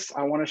verse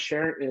I want to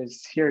share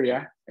is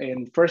here,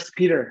 in 1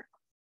 Peter,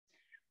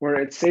 where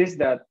it says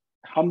that,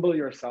 humble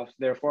yourselves,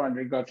 therefore,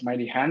 under God's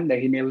mighty hand, that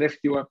he may lift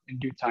you up in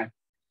due time.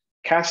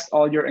 Cast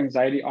all your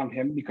anxiety on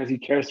him because he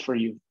cares for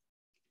you.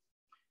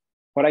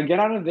 What I get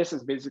out of this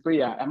is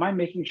basically, am I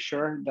making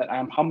sure that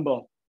I'm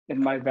humble in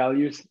my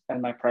values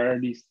and my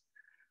priorities?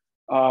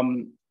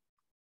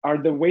 Are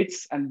the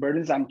weights and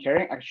burdens I'm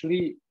carrying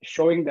actually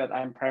showing that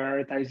I'm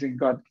prioritizing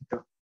God?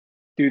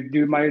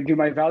 Do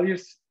my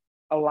values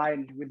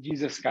align with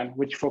Jesus,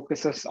 which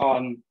focuses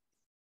on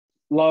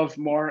love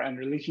more and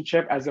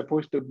relationship, as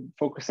opposed to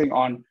focusing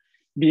on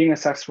being a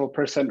successful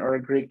person or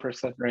a great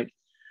person, right?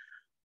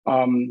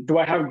 Do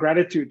I have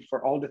gratitude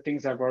for all the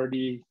things I've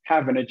already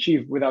have and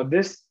achieved? Without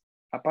this,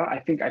 I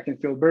think I can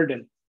feel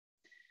burdened.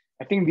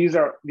 I think these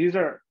are,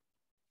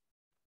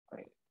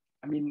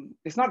 I mean,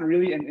 it's not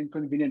really an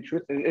inconvenient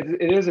truth.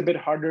 It is a bit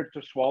harder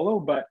to swallow,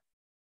 but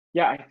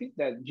I think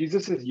that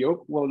Jesus's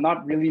yoke will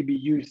not really be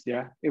used.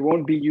 It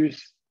won't be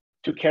used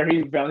to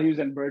carry values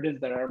and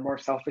burdens that are more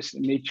selfish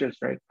in natures,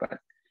 right? But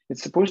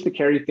it's supposed to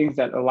carry things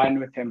that align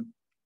with him.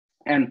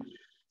 And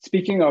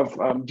speaking of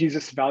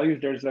Jesus' values,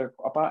 there's a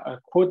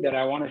quote that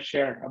I want to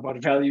share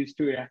about values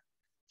too.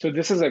 So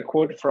this is a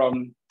quote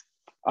from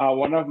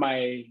one of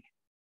my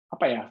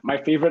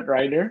favorite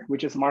writer,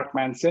 which is Mark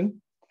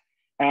Manson.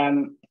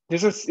 And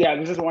this is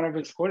one of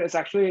his quotes. It's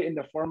actually in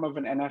the form of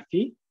an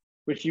NFT,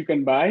 which you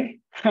can buy.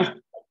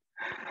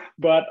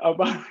 But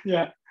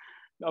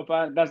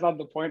that's not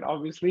the point,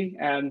 obviously.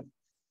 And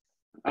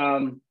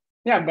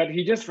but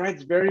he just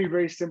writes very,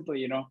 very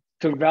simply,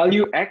 to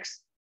value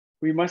X,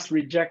 we must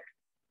reject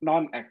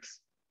non-X.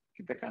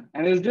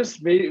 And it's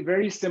just very,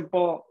 very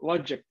simple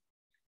logic.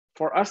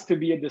 For us to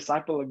be a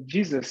disciple of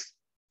Jesus,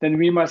 then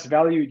we must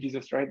value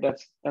Jesus, right?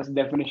 That's the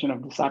definition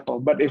of disciple.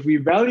 But if we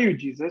value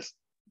Jesus,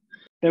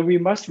 then we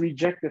must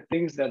reject the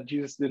things that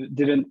Jesus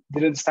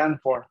didn't stand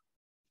for.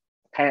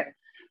 I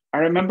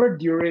remember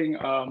during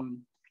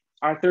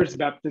Arthur's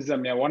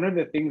baptism, one of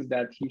the things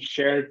that he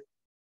shared,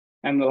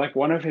 and like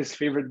one of his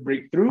favorite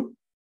breakthrough,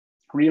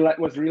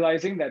 was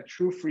realizing that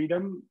true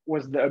freedom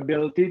was the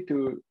ability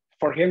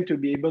for him to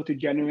be able to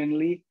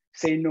genuinely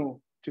say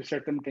no to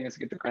certain things.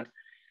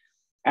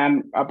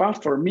 And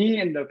for me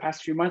in the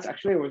past few months,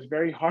 actually, it was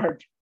very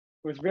hard.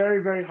 It was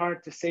very, very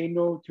hard to say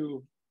no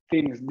to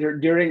things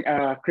during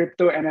a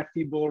crypto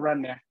NFT bull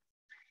run.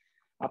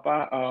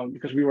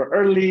 Because we were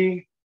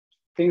early,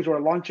 things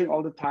were launching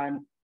all the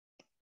time.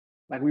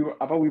 Like we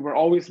were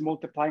always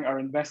multiplying our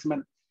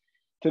investment,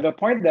 to the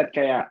point that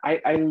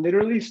I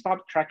literally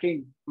stopped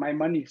tracking my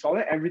money. So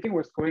everything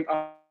was going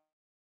up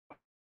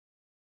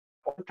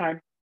all the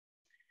time.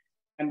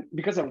 And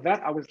because of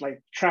that, I was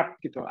like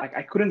trapped.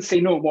 I couldn't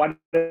say no. What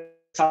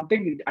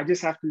something, I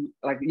just have to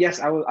yes,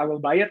 I will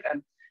buy it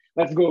and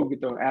let's go.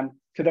 And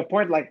to the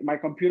point, like my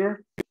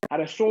computer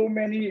had so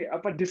many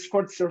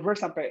Discord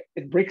servers,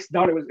 it breaks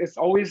down. It's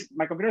always,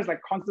 my computer is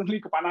like constantly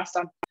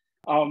kepanasan.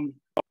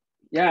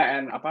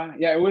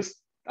 It was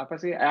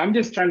I'm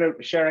just trying to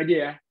share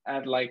idea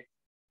at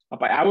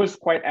I was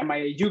quite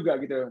MIA juga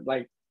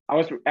like I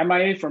was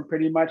MIA from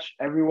pretty much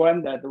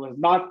everyone that was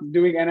not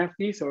doing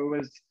NFT. So it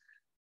was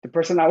the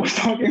person I was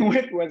talking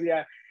with was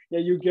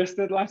you guessed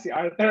it, last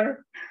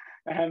Arthur.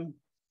 And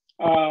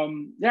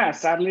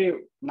sadly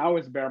now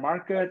it's bear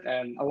market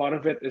and a lot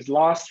of it is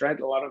lost, right?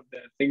 A lot of the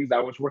things I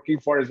was working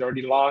for is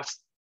already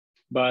lost.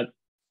 But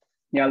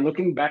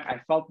looking back, I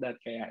felt that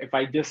if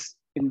I just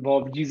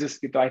involved Jesus,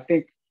 I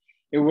think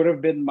it would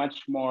have been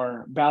much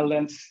more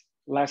balanced,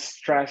 less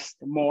stressed,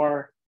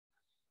 more.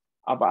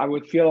 I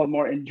would feel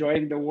more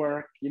enjoying the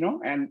work,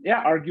 and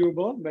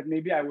arguable, but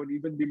maybe I would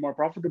even be more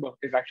profitable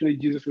if actually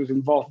Jesus was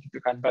involved.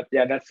 But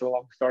that's a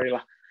long story.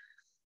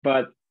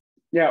 But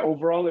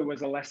overall, it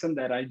was a lesson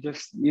that I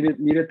just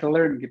needed to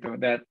learn,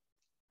 that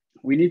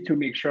we need to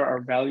make sure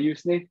our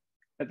values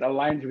that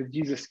aligns with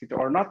Jesus,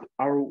 or not,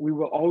 we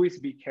will always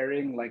be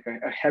carrying like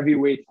a heavy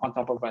weight on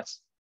top of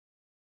us.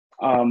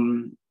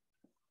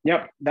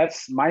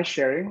 That's my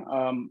sharing.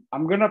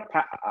 I'm gonna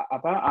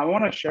I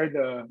want to share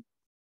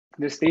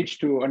the stage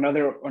to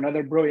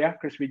another bro,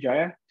 Chris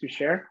Vijaya, to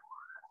share.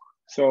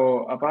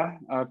 So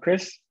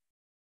Chris,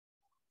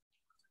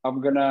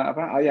 I'm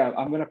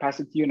gonna pass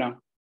it to you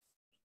now.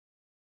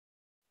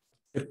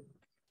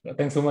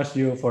 Thanks so much,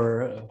 Gio,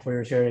 for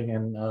your sharing.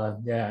 And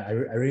I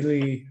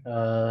really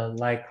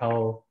like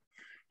how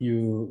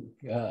you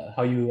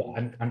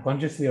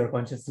unconsciously or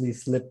consciously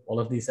slip all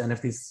of these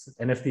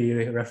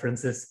NFT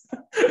references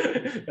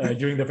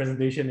during the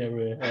presentation.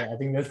 I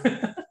think that's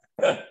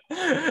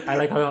I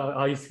like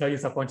how you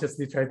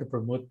subconsciously try to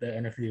promote the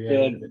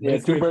NFT. Yeah,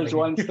 two birds,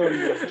 one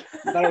stone.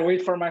 Gotta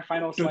wait for my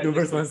final slide. Two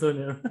birds, one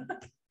stone.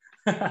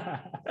 Yeah.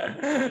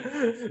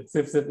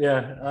 Sip.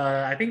 Yeah.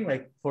 I think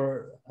like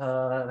for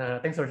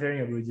thanks for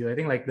sharing, Abuju. I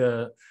think like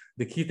the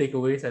key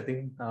takeaways, I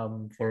think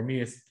for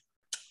me is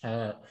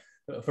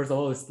first of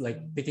all is like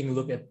taking a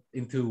look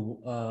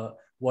into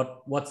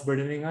what's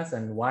burdening us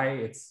and why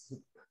it's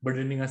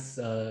burdening us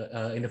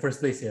in the first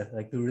place. Yeah,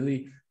 like to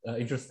really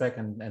introspect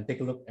and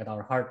take a look at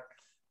our heart,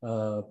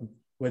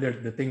 whether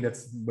the thing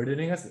that's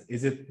burdening us,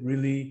 is it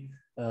really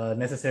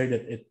necessary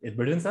that it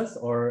burdens us,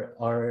 or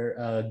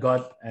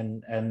God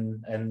and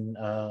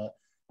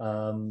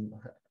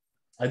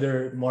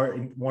other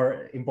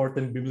more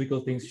important biblical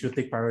things should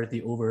take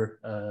priority over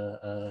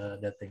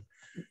that thing.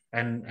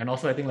 And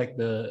also I think like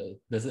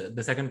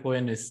the second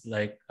point is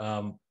like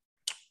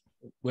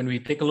when we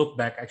take a look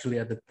back actually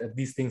at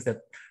these things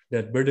that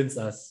burdens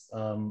us,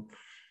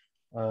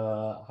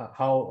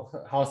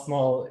 how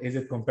small is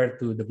it compared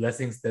to the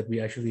blessings that we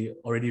actually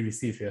already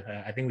receive here?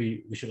 I think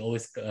we should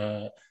always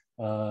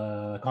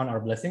count our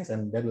blessings,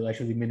 and that will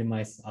actually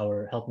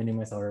help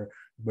minimize our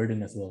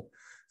burden as well.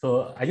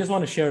 So I just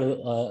want to share a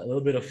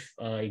little bit of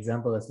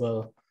example as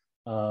well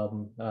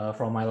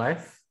from my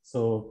life.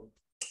 So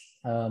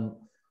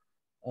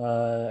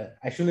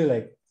actually,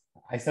 like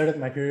I started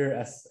my career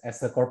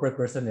as a corporate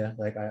person. Yeah,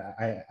 like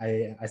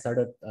I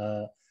started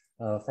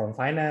from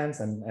finance,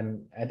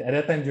 and at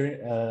that time during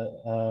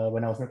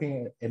when I was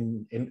working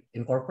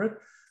in corporate,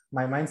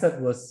 my mindset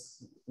was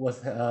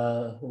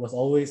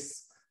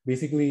always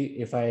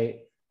basically if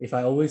I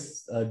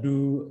always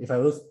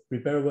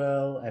prepare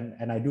well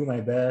and I do my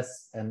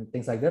best and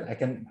things like that, I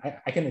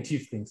can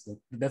achieve things. Like,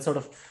 that's sort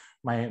of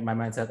my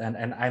mindset, and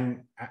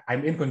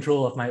I'm in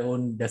control of my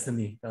own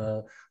destiny,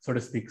 so to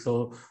speak.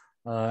 So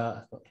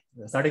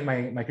starting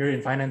my career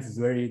in finance is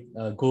very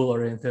goal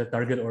oriented,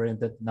 target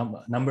oriented,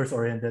 numbers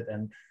oriented,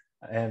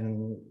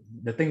 and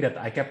the thing that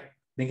I kept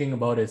thinking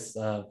about is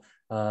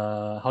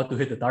how to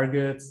hit the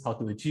targets, how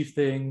to achieve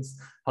things,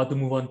 how to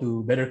move on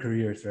to better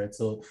careers, right?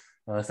 So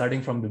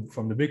starting from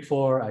the big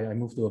four, I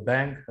moved to a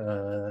bank,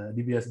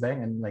 DBS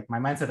Bank, and like my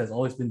mindset has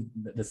always been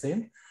the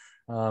same.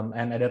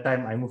 And at that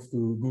time, I moved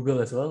to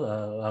Google as well.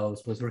 I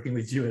was working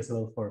with you as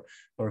well for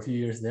a few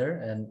years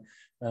there, and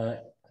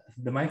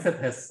the mindset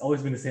has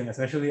always been the same.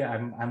 Especially,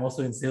 I'm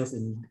also in sales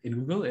in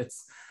Google.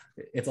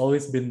 It's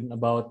always been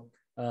about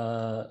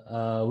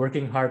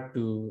working hard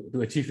to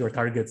achieve your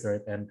targets,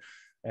 right?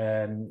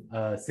 And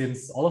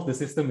since all of the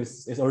system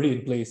is already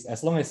in place,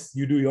 as long as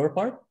you do your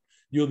part,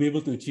 you'll be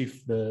able to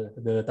achieve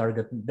the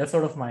target. That's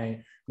sort of my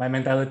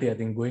mentality, I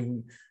think,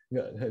 going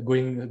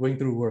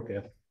through work.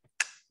 Yeah.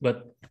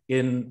 But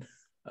in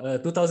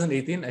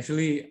 2018,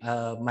 actually,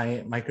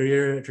 my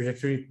career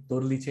trajectory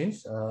totally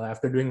changed.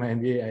 After doing my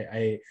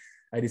MBA,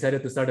 I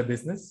decided to start a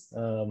business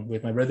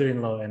with my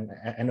brother-in-law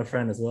and a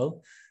friend as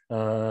well.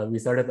 We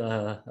started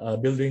a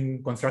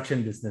building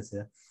construction business.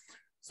 Yeah.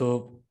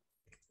 So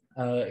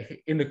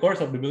in the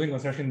course of the building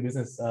construction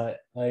business,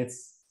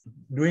 it's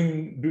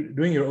doing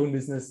your own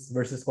business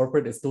versus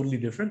corporate is totally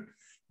different.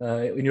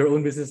 In your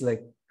own business,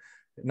 like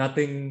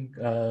nothing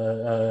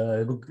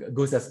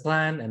goes as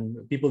planned,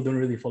 and people don't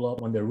really follow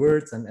up on their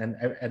words,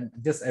 and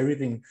just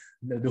everything.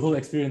 The whole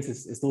experience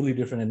is totally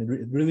different, and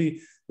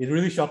it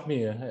really shocked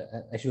me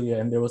actually.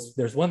 And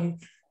there's one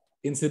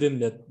incident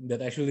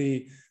that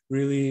actually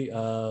really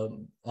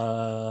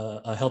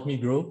helped me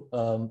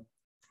grow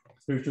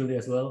spiritually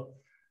as well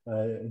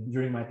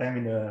during my time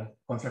in the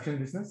construction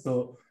business.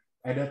 So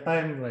at that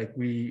time, like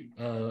we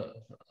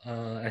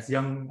as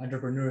young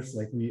entrepreneurs,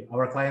 like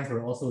our clients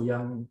were also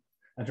young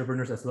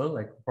entrepreneurs as well,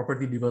 like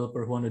property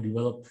developer who want to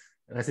develop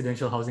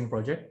residential housing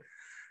project.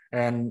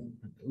 And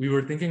we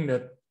were thinking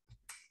that,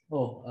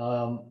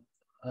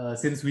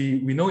 since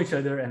we know each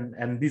other,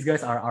 and these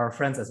guys are our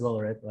friends as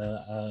well, right?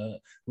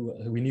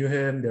 We knew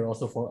him. They're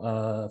also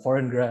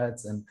foreign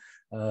grads, and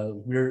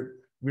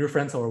we're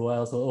friends for a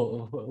while.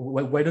 So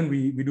why don't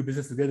we do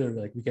business together?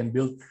 Like we can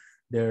build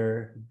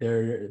their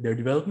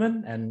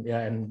development, and yeah,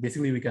 and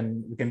basically we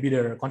can be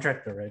their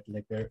contractor, right?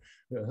 Like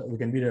we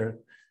can be their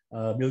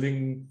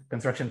building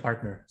construction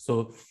partner.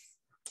 So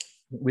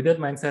with that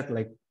mindset,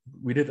 like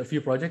we did a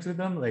few projects with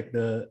them. Like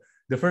the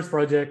first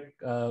project,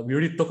 we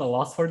really took a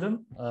loss for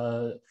them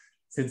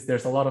since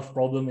there's a lot of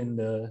problem in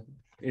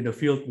the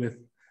field with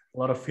a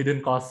lot of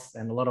hidden costs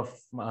and a lot of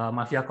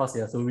mafia costs.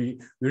 Yeah, so we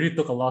really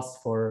took a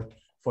loss for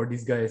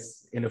these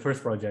guys in the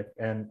first project.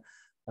 And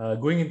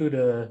going into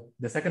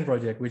the second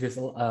project, which is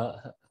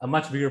a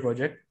much bigger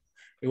project,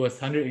 it was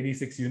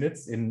 186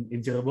 units in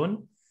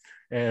Cirebon.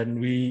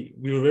 And we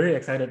were very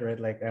excited, right?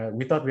 Like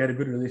we thought we had a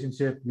good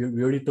relationship.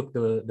 We already took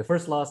the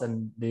first loss,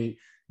 and they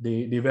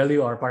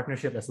value our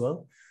partnership as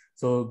well.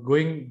 So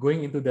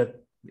going into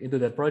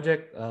that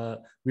project,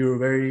 we were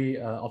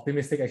very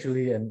optimistic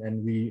actually,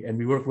 and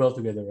we worked well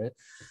together, right?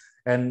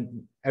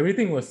 And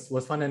everything was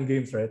fun and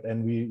games, right?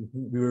 And we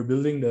were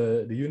building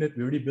the unit.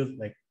 We already built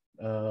like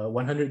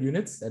 100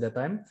 units at that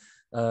time.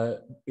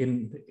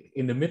 In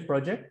the mid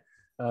project,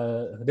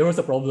 there was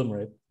a problem,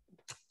 right?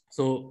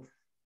 So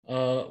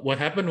what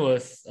happened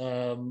was,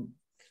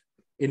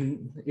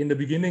 in the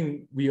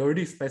beginning, we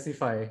already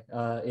specify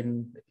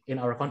in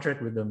our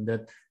contract with them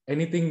that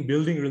anything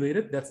building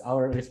related, that's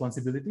our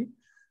responsibility.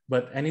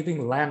 But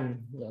anything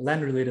land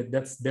related,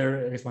 that's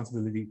their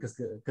responsibility,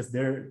 because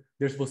they're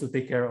supposed to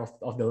take care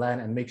of the land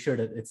and make sure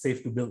that it's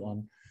safe to build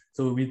on.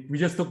 So we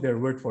just took their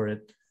word for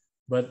it.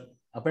 But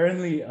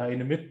apparently in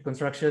the mid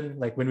construction,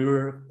 like when we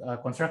were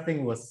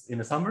constructing, was in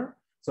the summer,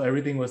 so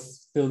everything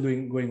was still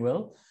going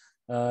well.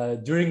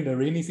 During the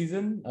rainy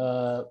season,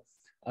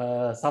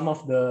 some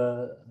of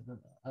the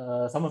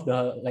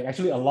like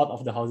actually a lot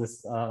of the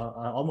houses,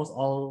 almost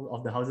all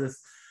of the houses,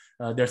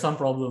 there's some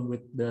problem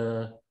with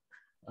the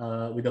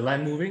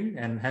land moving,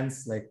 and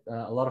hence like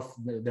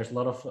there's a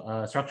lot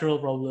of structural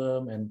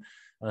problem, and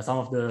some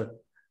of the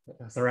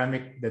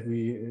ceramic that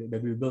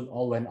we built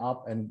all went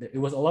up, and it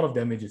was a lot of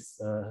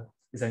damages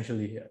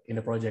essentially in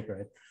the project,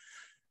 right?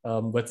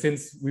 But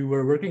since we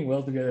were working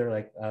well together,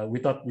 like we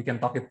thought we can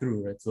talk it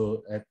through, right?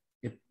 So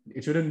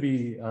it shouldn't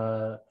be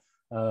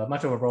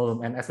much of a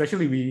problem, and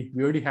especially we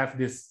already have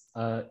this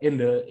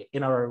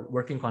in our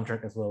working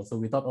contract as well. So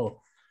we thought,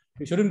 oh,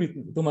 it shouldn't be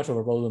too much of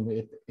a problem.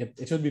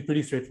 It should be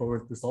pretty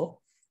straightforward to solve.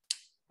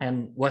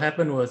 And what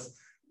happened was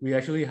we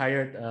actually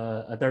hired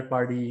a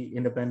third-party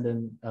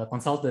independent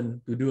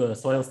consultant to do a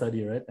soil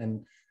study, right?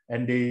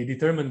 And they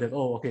determined that,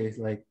 oh, okay,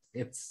 like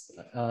it's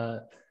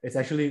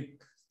actually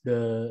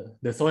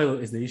the soil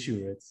is the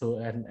issue, right? So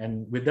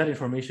and with that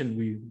information,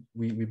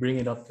 we bring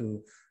it up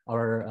to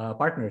our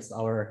partners,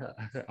 our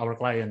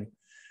client,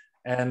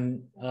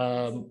 and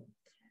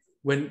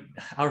when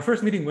our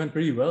first meeting went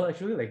pretty well,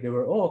 actually, like they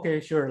were, oh, okay,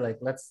 sure, like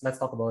let's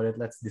talk about it,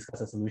 let's discuss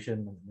a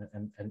solution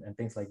and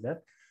things like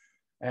that.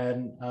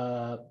 And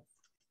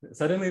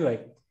suddenly,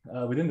 like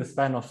within the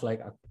span of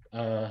like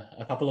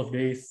a couple of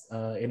days,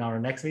 in our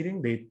next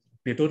meeting,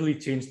 they totally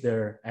changed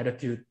their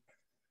attitude,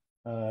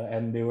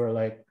 and they were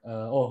like,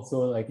 oh,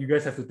 so like you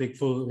guys have to take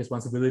full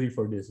responsibility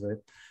for this,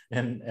 right?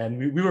 And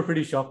we were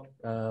pretty shocked,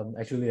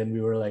 actually, and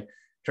we were like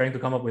trying to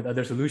come up with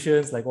other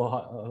solutions, like,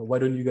 oh, why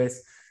don't you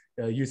guys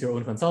use your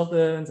own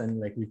consultants, and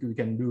like we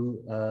can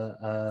do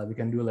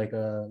like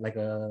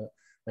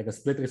a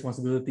split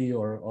responsibility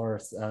or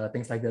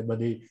things like that.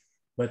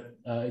 But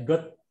it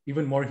got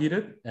even more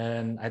heated,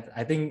 and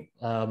I think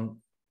from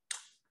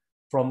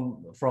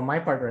my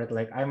part, right,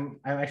 like I'm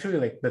actually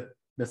like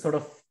the sort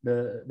of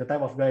the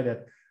type of guy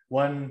that,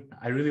 one,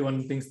 I really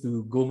want things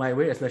to go my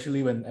way,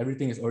 especially when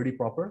everything is already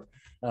proper.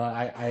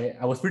 I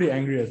was pretty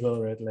angry as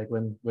well, right, like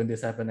when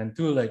this happened. And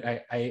two, like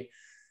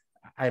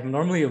I'm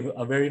normally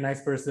a very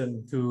nice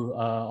person to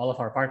all of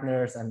our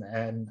partners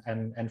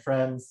and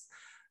friends,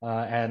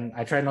 and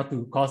I try not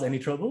to cause any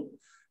trouble.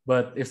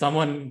 But if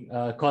someone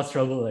caused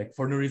trouble, like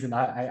for no reason,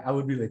 I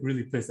would be like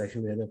really pissed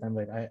actually at that time.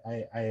 Like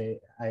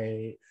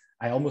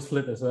I almost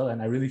flipped as well,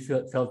 and I really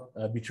felt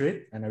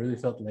betrayed, and I really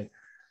felt like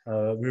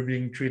we were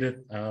being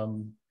treated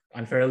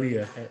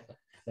unfairly,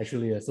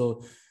 actually.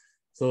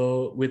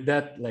 So with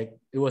that, like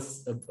it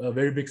was a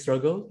very big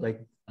struggle. Like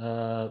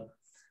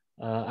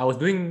I was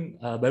doing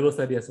Bible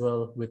study as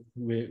well with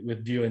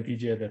Gio and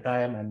TJ at the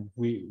time, and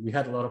we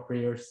had a lot of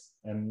prayers,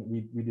 and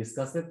we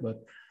discussed it.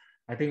 But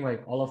I think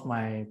like all of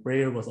my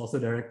prayer was also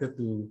directed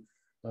to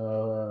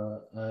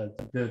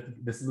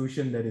the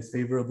solution that is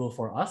favorable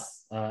for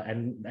us,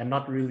 and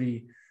not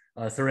really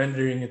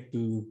surrendering it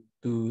to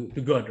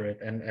God, right?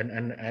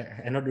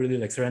 And not really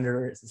like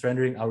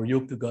surrendering our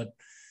yoke to God.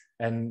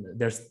 And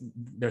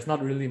there's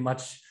not really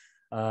much.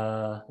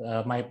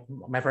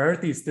 My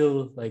priority is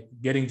still like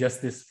getting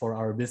justice for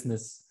our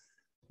business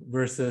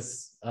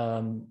versus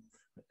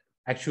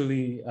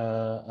actually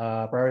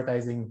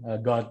prioritizing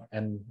God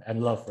and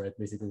love, right,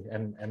 basically,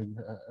 and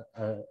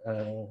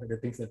the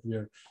things that we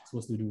are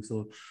supposed to do.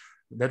 So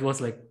that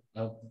was like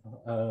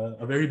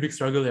a very big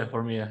struggle there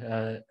for me.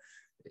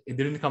 It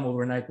didn't come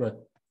overnight,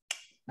 but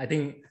I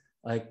think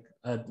like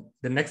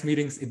the next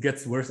meetings, it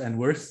gets worse and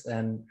worse,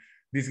 and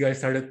these guys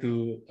started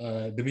to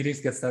the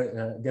meetings gets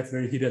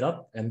very heated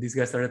up, and these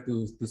guys started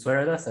to swear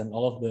at us, and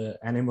all of the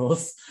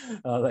animals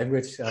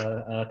language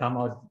come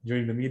out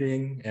during the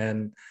meeting,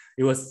 and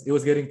it was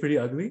getting pretty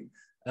ugly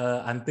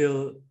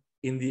until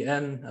in the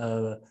end,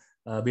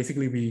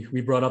 basically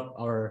we brought up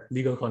our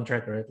legal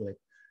contract, right? Like,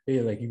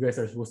 hey, like you guys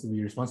are supposed to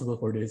be responsible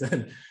for this,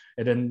 and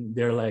then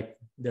they're like,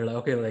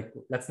 okay, like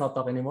let's not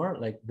talk anymore.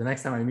 Like the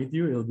next time I meet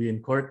you, it'll be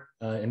in court,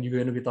 and you're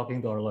going to be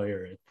talking to our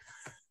lawyer, right?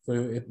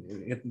 So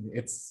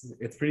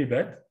it's pretty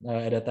bad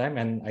at that time,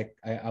 and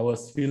I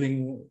was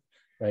feeling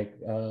like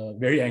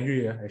very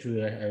angry,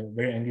 actually.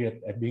 Very angry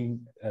at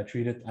being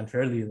treated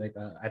unfairly. Like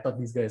I thought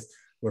these guys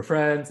were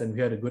friends, and we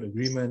had a good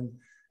agreement,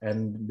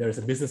 and there's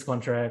a business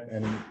contract,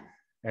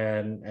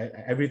 and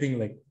everything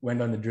like went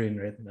down the drain,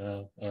 right?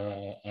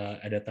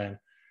 At that time.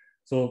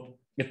 So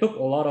it took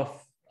a lot of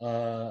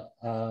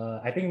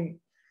I think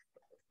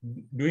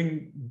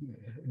doing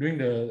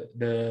the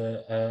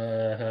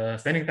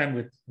spending time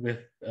with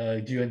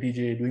Gio and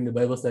TJ, doing the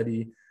Bible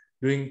study,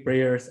 doing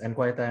prayers and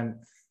quiet time.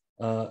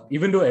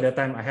 Even though at that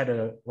time I had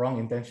a wrong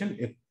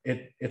intention,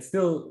 it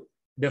still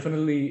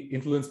definitely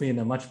influenced me in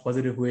a much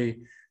positive way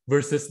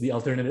versus the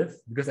alternative.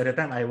 Because at the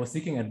time I was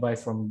seeking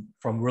advice from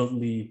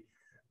worldly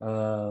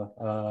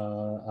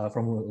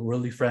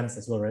friends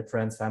as well, right?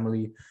 Friends,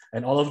 family,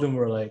 and all of them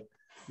were like,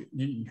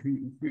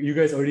 you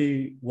guys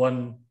already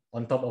won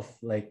on top of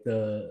like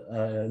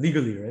the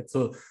legally, right?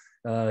 So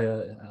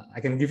I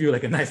can give you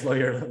like a nice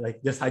lawyer,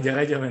 like just hajar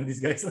aja man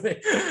these guys,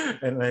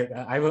 and like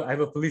I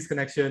have a police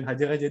connection,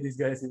 hajar aja these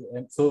guys,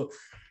 and so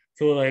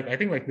like I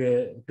think like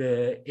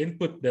the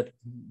input that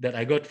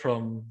I got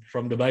from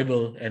the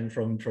Bible and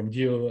from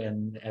Gio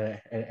and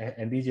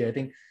DJ, I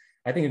think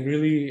it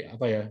really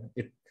apa ya,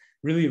 it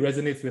really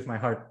resonates with my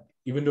heart,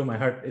 even though my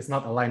heart is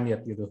not aligned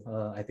yet gitu.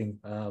 I think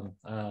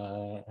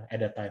at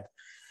that time.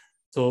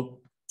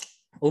 So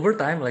over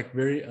time, like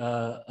very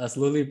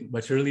slowly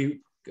but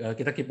surely,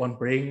 kita keep on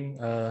praying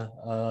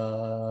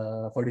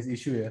for this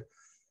issue, yeah.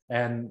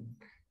 And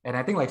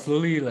I think like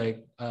slowly,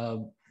 like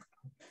I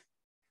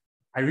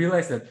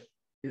realized that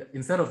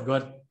instead of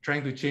God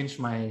trying to change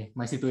my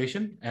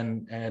situation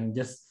and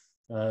just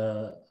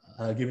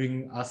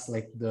giving us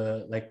like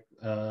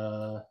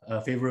a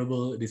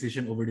favorable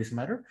decision over this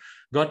matter,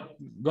 God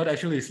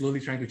actually is slowly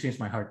trying to change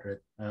my heart,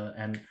 right?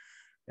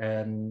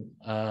 And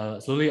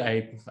slowly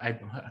I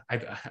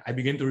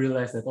begin to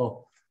realize that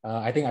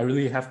I think I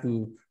really have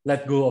to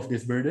let go of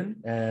this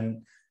burden,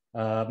 and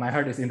my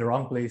heart is in the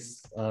wrong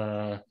place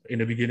in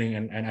the beginning,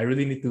 and I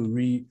really need to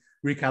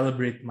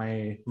recalibrate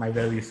my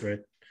values,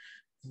 right,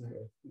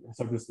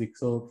 so to speak.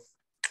 So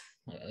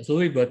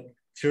slowly but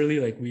surely,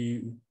 like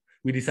we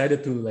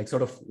decided to like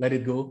sort of let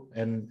it go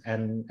and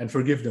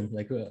forgive them,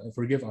 like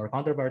forgive our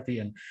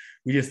counterparty, and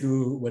we just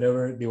do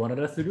whatever they wanted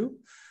us to do.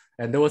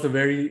 And that was a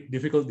very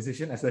difficult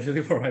decision,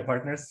 especially for my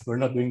partners. We're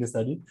not doing the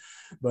study,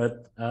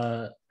 but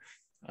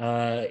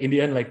in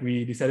the end, like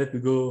we decided to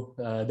go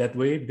that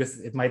way because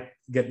it might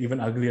get even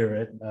uglier,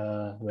 right?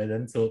 By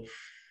then, so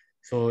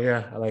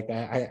yeah, like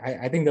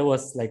I think that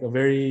was like a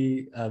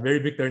very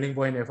big turning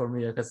point for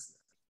me, because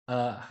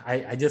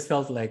I just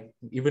felt like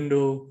even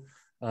though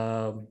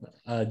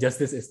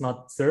justice is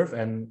not served,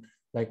 and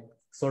like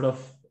sort of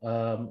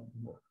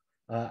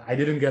I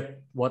didn't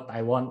get what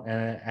I want,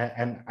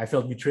 and I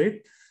felt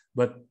betrayed.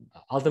 But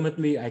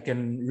ultimately, I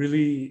can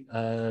really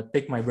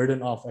take my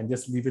burden off and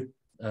just leave it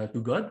to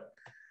God,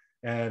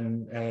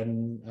 and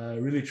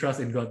really trust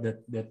in God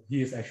that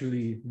He is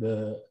actually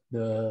the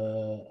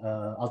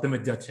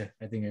ultimate judge,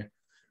 I think.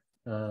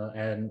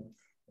 And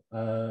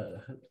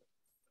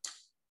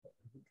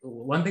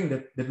one thing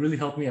that really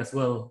helped me as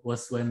well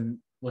was when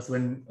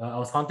I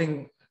was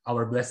counting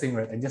our blessing,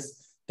 right, and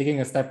just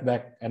taking a step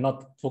back and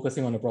not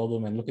focusing on the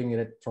problem and looking at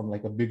it from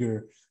like a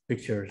bigger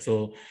picture.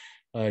 So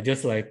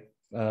just like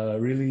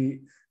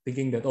really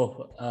thinking that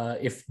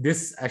if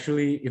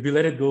we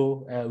let it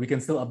go, we can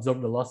still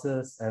absorb the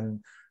losses,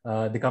 and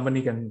the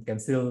company can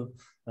still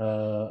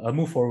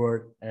move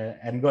forward.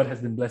 And God has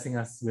been blessing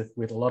us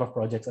with a lot of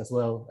projects as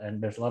well, and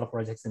there's a lot of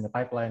projects in the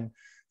pipeline.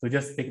 So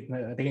just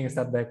taking a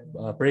step back,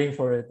 praying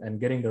for it, and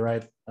getting the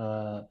right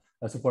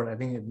support. I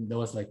think that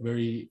was like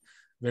very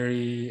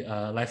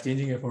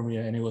life-changing for me,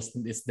 and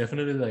it's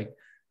definitely like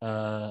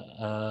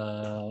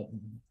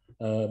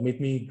made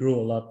me grow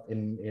a lot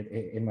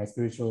in my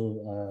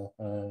spiritual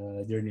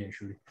journey,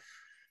 actually.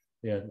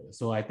 Yeah.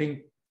 So I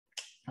think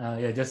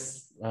I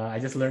just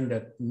learned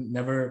that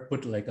never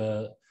put like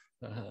a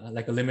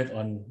limit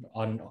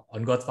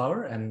on God's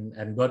power,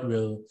 and God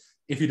will,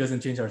 if He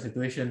doesn't change our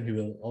situation, He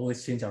will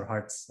always change our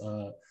hearts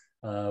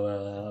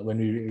when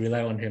we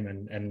rely on Him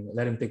and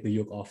let Him take the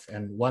yoke off.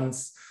 And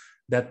once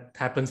that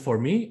happens for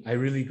me, I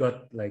really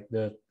got like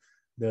the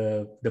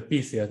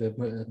peace, yeah,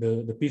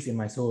 the peace in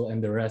my soul,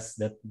 and the rest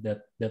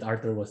that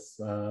Arthur was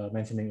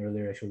mentioning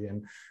earlier, actually,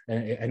 and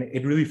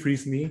it really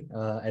frees me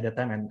at that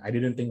time, and I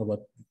didn't think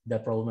about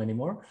that problem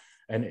anymore,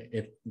 and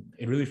it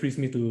really frees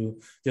me to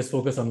just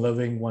focus on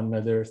loving one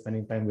another,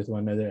 spending time with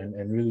one another,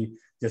 and really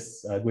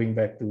just going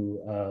back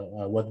to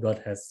what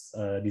God has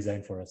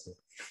designed for us.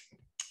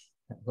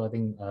 So I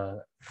think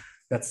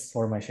that's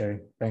for my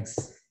sharing.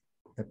 Thanks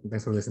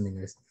for listening,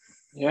 guys.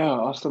 Yeah,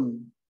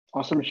 awesome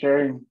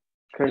sharing,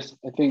 Chris.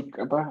 I think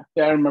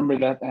I remember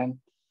that, and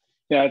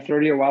yeah, it's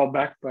already a while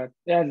back, but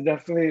yeah, it's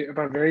definitely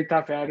very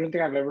tough. I don't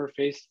think I've ever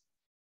faced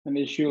an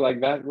issue like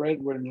that, right?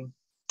 When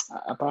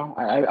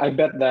I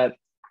bet that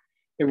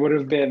it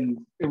wouldn't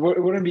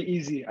be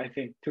easy, I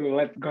think, to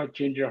let God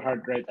change your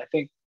heart, right? I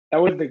think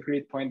that was the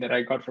great point that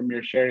I got from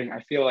your sharing.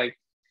 I feel like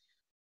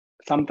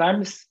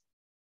sometimes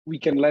we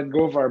can let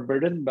go of our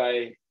burden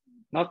by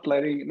not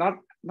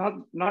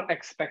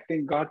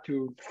expecting God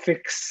to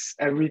fix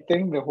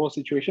everything, the whole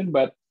situation,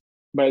 but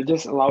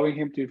just allowing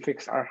Him to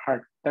fix our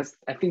heart.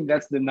 I think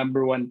that's the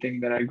number one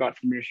thing that I got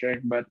from your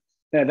sharing. But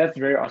yeah, that's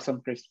very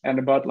awesome, Chris. And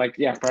about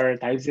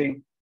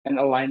prioritizing and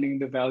aligning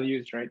the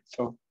values, right?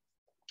 So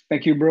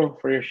thank you, bro,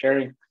 for your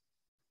sharing.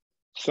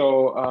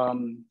 So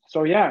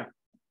yeah,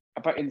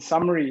 but in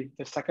summary,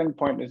 the second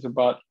point is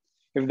about,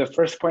 if the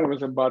first point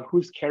was about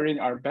who's carrying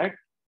our bag,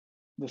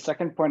 the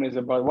second point is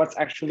about what's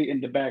actually in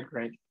the bag,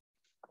 right?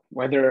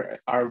 Whether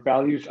our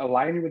values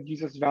align with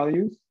Jesus'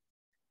 values,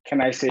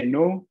 Can I say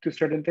no to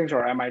certain things,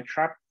 or am I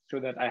trapped so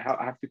that I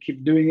have to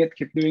keep doing it,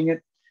 keep doing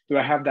it? Do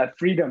I have that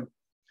freedom?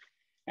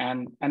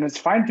 And it's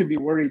fine to be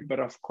worried, but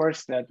of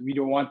course that we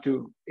don't want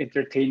to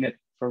entertain it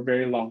for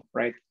very long,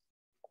 right?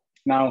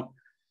 Now,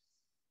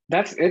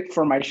 that's it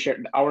for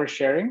our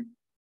sharing.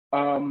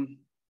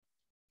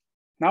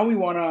 Now we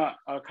want to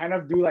kind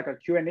of do like a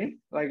Q&A.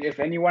 Like if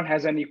anyone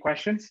has any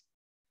questions,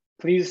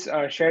 please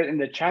share it in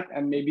the chat,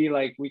 and maybe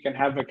like we can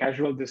have a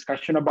casual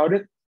discussion about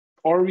it,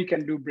 or we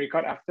can do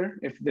breakout after.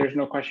 If there's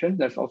no question,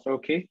 that's also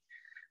okay.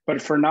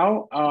 But for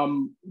now,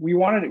 we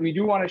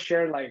do want to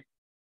share, like,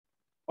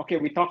 okay,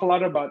 we talk a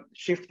lot about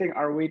shifting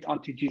our weight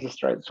onto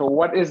Jesus, right? So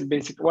what is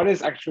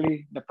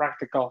actually the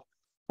practical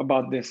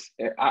about this?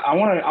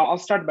 I'll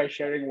start by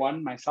sharing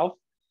one myself.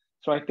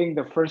 So I think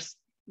the first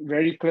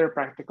very clear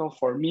practical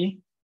for me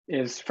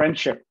is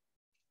friendship.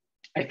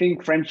 I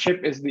think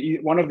friendship is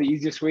one of the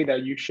easiest way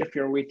that you shift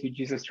your weight to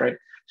Jesus, right?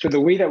 So the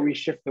way that we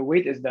shift the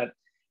weight is that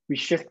we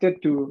shift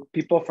it to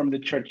people from the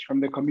church, from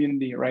the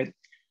community, right?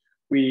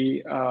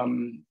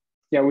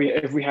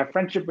 If we have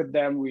friendship with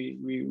them, we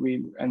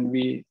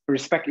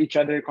respect each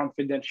other,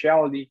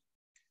 confidentiality,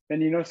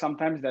 then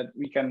sometimes that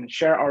we can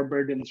share our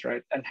burdens,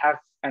 right?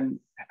 And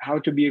how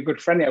to be a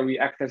good friend, we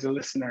act as a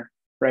listener,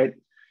 right?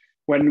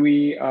 When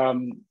we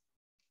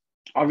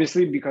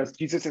obviously, because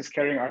Jesus is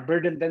carrying our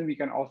burden, then we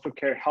can also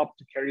help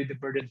to carry the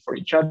burden for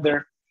each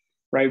other,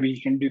 right?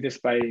 We can do this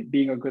by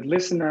being a good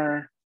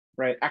listener,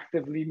 right?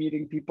 Actively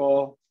meeting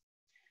people,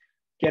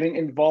 getting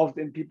involved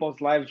in people's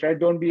lives, right?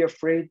 Don't be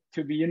afraid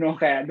to be,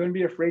 don't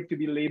be afraid to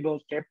be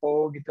labeled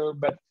kepo gitu,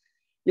 but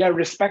yeah,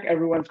 respect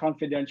everyone's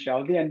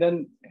confidentiality. And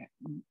then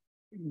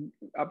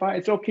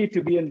it's okay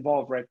to be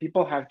involved, right?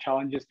 People have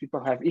challenges,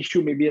 people have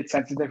issue, maybe it's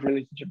sensitive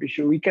relationship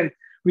issue. We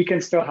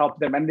can still help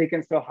them, and they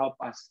can still help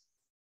us.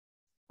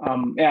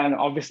 And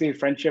obviously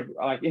friendship,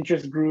 like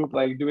interest group,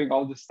 like doing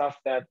all the stuff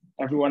that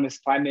everyone is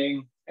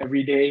planning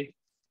every day.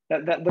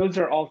 Those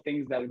are all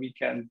things that we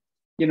can,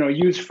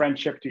 use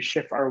friendship to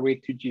shift our way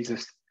to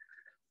Jesus.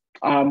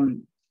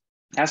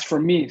 As for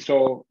me,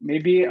 so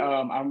maybe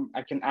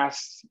I can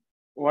ask,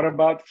 what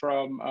about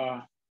from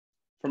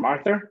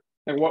Arthur?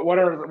 Like what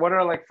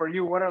are like for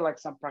you? What are like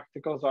some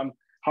practicals on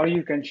how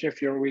you can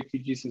shift your way to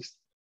Jesus?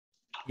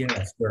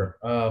 Yeah, sure.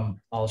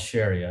 I'll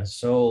share. Yeah.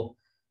 So,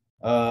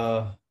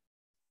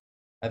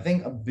 I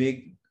think a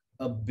big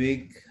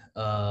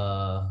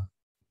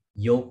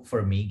yoke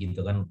for me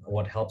gitu kan,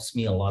 what helps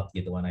me a lot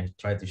gitu when I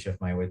try to shift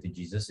my way to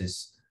Jesus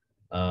is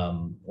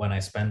when I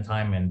spend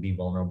time and be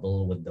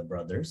vulnerable with the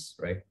brothers,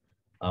 right?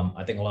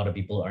 I think a lot of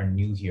people are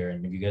new here,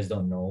 and if you guys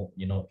don't know,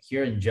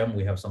 here in GEM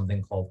we have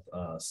something called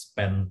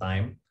spend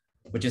time,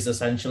 which is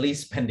essentially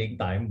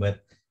spending time, but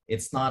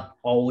it's not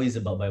always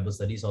about Bible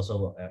studies.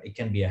 Also, it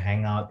can be a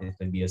hangout, it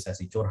can be a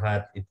sesi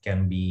curhat, it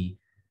can be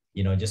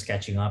just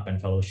catching up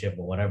and fellowship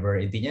or whatever.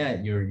 Intinya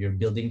you're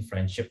building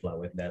friendship lah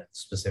with that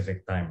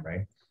specific time,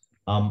 right?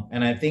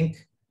 And I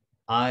think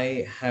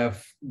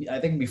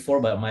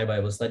before my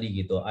Bible study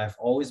gitu, I've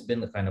always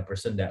been the kind of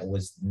person that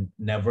was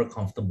never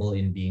comfortable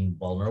in being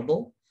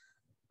vulnerable.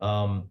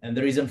 And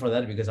the reason for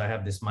that, because I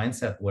have this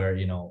mindset where,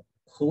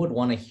 who would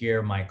want to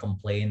hear my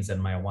complaints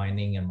and my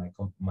whining and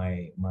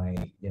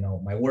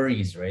my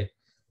worries, right?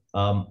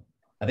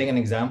 I think an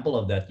example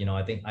of that,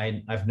 I think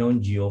I've known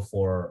Gio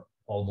for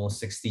almost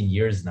 16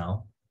 years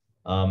now.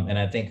 And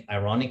I think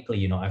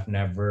ironically, I've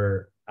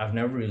never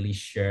really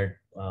shared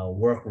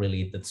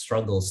work-related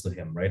struggles to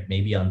him, right?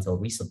 Maybe until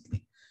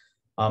recently.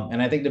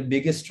 And I think the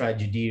biggest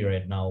tragedy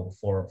right now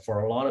for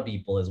a lot of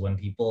people is when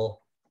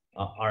people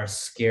are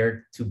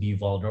scared to be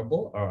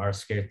vulnerable, or are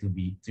scared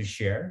to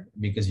share,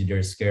 because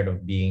they're scared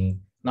of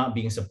not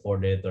being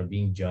supported or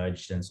being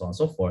judged and so on and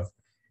so forth.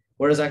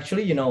 Whereas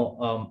actually,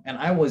 and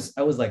I was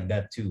like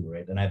that too,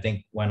 right? And I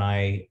think when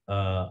I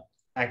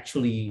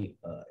actually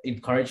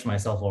encourage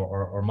myself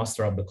or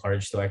muster up the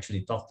courage to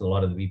actually talk to a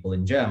lot of the people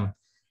in GEM,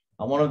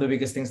 one of the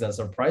biggest things that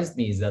surprised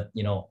me is that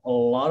a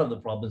lot of the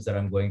problems that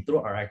I'm going through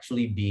are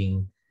actually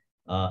being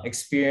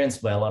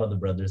experienced by a lot of the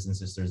brothers and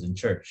sisters in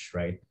church,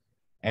 right?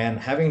 And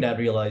having that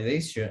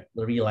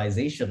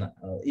realization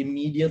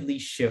immediately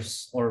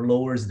shifts or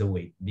lowers the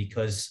weight,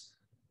 because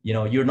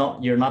you're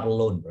not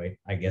alone, right?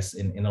 I guess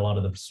in a lot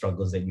of the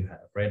struggles that you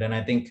have, right? And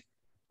I think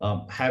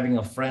having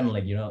a friend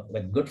like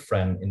good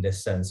friend in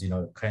this sense,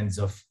 kinds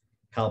of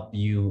help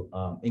you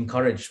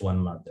encourage one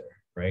another,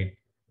 right?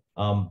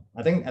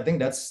 I think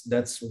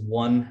that's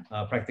one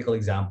practical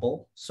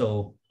example.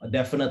 So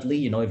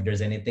definitely, if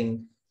there's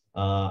anything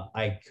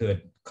I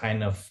could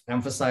kind of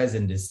emphasize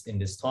in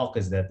this talk,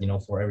 is that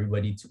for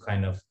everybody to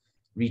kind of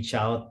reach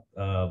out,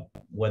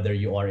 whether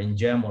you are in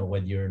GEM or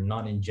whether you're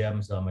not in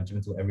GEM, so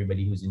to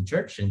everybody who's in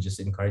church, and just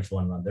encourage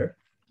one another.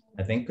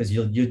 I think because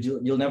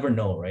you'll never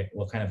know, right,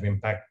 what kind of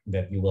impact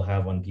that you will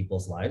have on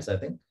people's lives. I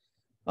think.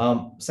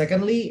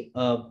 Secondly,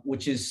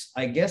 which is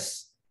I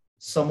guess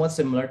somewhat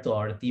similar to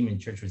our theme in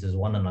church, which is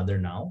one another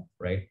now,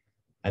 right?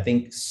 I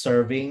think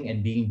serving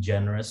and being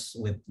generous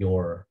with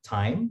your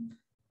time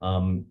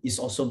is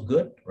also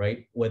good,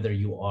 right? Whether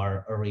you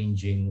are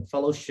arranging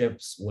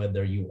fellowships,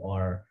 whether you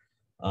are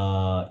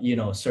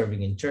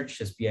serving in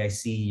churches,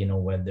 PIC,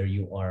 whether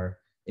you are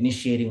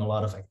initiating a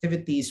lot of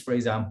activities, for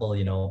example,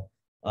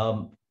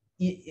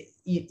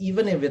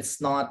 even if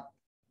it's not,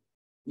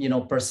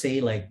 per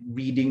se, like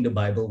reading the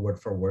Bible word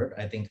for word,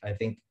 I think,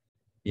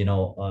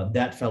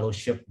 that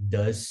fellowship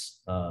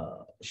does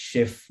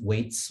shift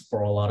weights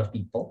for a lot of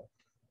people.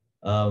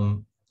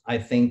 I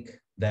think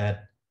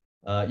that,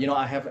 I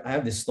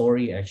have this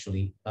story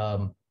actually.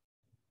 I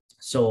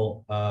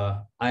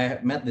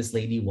met this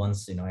lady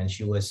once, and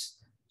she was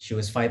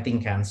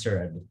fighting cancer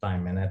at the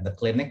time, and at the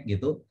clinic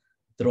gitu,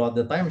 throughout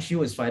the time she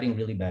was fighting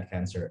really bad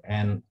cancer,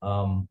 and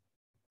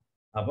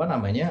apa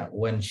namanya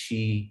when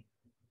she,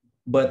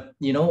 but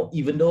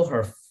even though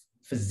her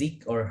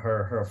physique or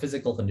her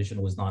physical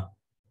condition was not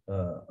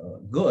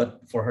good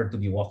for her to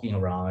be walking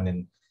around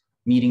and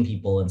meeting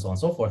people and so on and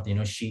so forth,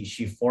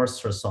 she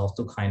forced herself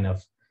to kind of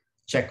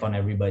check on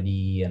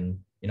everybody and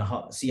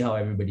see how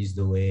everybody's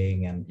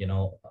doing, and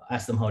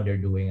ask them how they're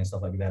doing and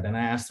stuff like that. And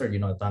I asked her,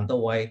 Tante,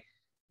 why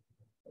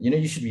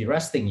you should be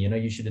resting,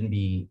 you shouldn't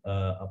be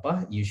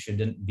you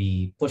shouldn't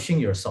be pushing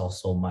yourself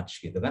so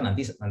much gitu kan,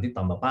 nanti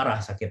tambah parah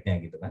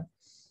sakitnya gitu kan.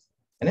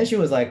 And then she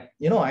was like,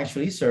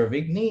 actually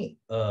serving me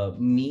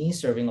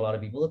serving a lot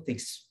of people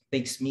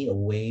takes me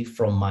away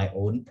from my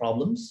own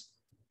problems,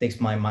 takes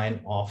my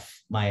mind off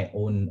my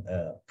own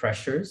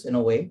pressures in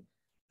a way.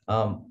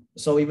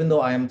 So even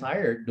though I am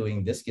tired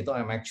doing this,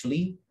 I'm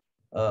actually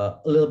a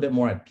little bit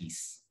more at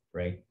peace,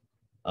 right?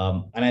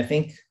 And I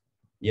think,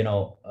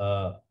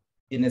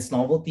 in its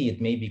novelty, it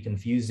may be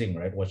confusing,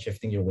 right? What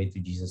shifting your way to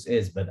Jesus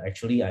is, but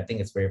actually, I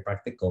think it's very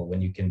practical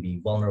when you can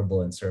be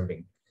vulnerable and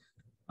serving.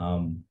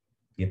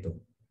 Gitu.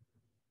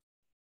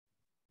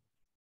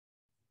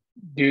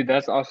 Dude,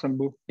 that's awesome,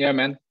 Boo. Yeah,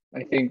 man.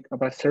 I think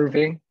about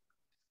serving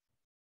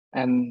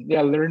and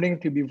learning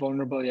to be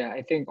vulnerable. Yeah,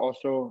 I think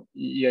also,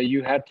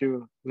 you had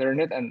to learn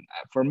it. And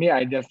for me,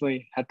 I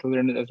definitely had to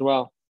learn it as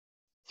well,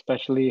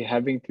 especially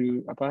having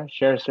to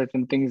share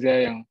certain things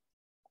yang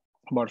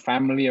about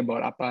family,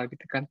 about apa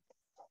gitu kan.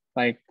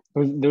 Like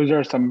those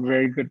are some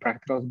very good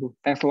practicals, Boo.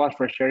 Thanks a lot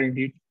for sharing,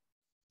 dude.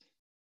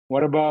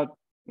 What about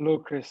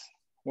Chris?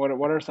 What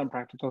are some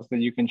practicals that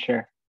you can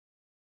share?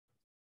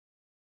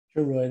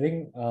 Sure, bro. I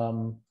think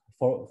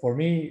for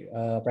me,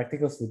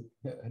 practicals would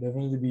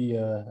definitely be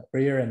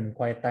prayer and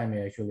quiet time,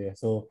 actually.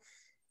 So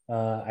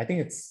I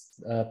think it's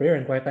prayer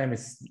and quiet time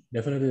is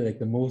definitely like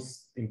the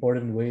most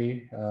important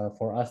way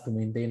for us to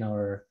maintain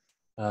our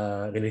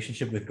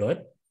relationship with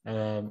God.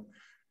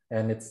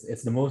 And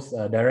it's the most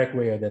direct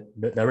way,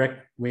 the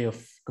direct way of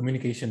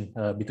communication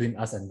between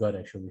us and God,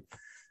 actually.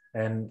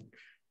 And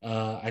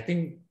I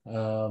think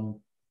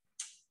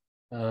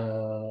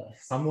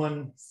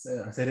someone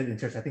said it in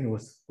church, I think it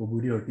was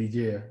Budi or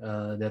TJ,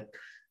 that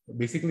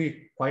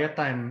basically quiet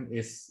time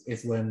is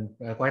when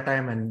quiet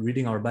time and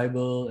reading our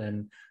Bible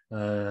and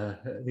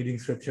reading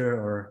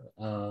scripture or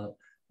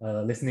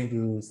listening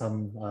to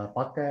some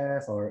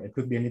podcast, or it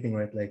could be anything,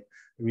 right? Like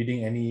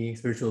reading any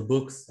spiritual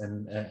books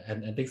and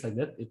things like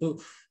that. Itu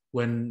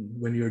when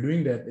you're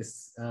doing that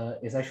is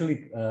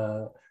actually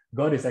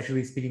God is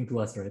actually speaking to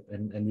us, right?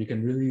 And we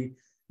can really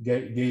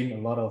gain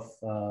a lot of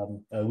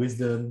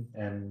wisdom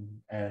and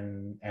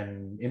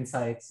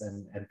insights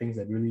and things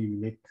that really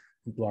relate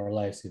to our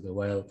lives.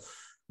 While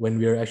when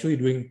we are actually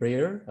doing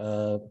prayer,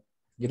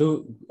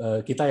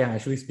 kita yang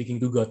actually speaking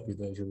to God,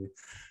 actually.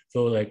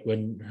 So like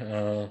when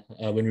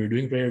we're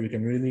doing prayer, we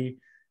can really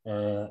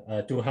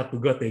to heart to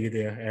God,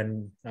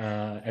 and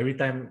every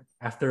time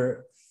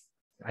after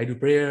I do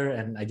prayer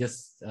and I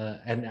just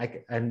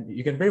and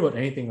you can pray about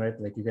anything, right?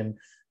 Like you can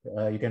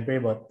pray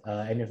about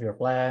any of your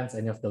plans,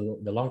 any of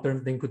the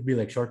long-term thing, could be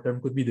like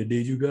short-term, could be the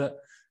day juga,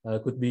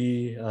 could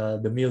be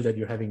the meal that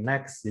you're having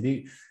next.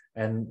 Jadi,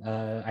 and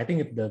I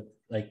think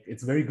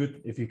it's very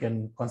good if you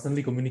can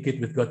constantly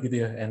communicate with God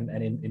gitu ya, and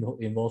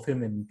involve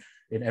Him in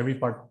every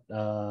part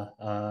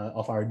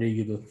of our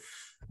day gitu.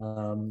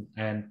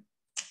 And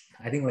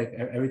I think like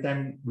every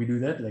time we do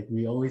that, like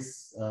we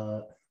always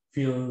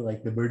feel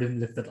like the burden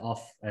lifted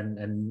off,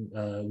 and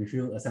we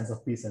feel a sense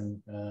of peace, and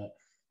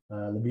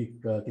lebih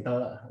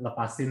kita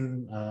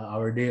lepasin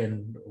our day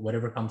and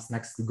whatever comes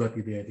next to God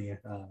gitu ya,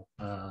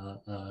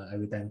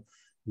 every time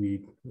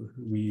we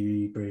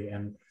pray.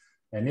 And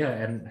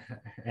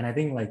I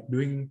think like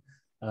doing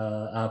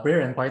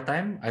prayer and quiet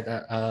time,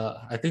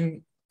 I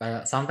think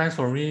sometimes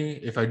for me,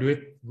 if I do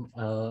it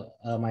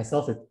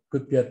myself, it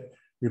could get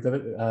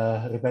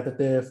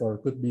repetitive, or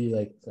could be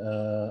like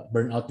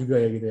burnout juga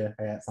ya gitu ya.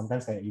 Kayak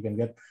sometimes kayak you can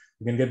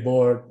get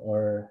bored,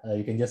 or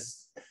you can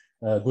just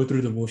go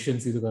through the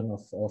motions gitu kan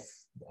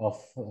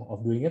of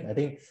doing it. I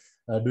think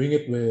doing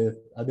it with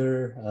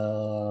other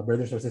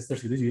brothers or sisters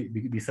gitu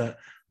bisa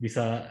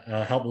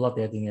help a lot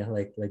ya, I think ya.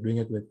 Like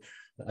doing it with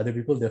other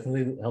people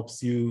definitely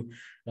helps you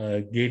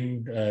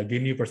gain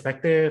new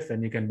perspective,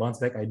 and you can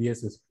bounce back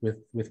ideas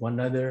with one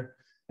another,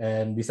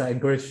 and bisa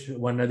encourage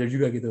one another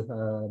juga gitu,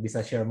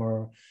 bisa share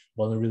more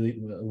vulnerability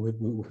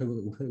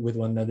with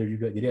one another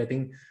juga. Jadi I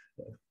think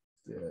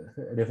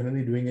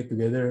definitely doing it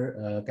together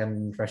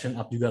can freshen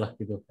up juga lah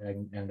gitu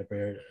yang the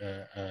prayer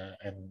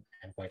and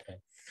quiet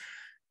time.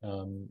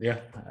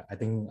 Yeah, I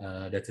think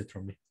that's it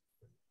from me.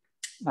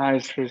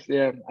 Nice, Chris.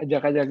 Yeah,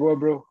 ajak aja gue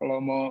bro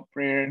kalau mau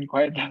prayer and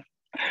quiet time.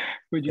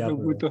 Gue juga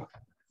butuh.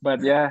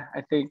 But yeah,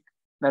 I think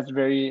that's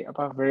very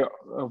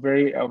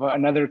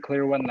another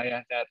clear one lah ya,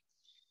 that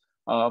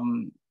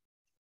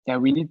yeah,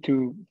 we need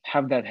to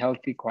have that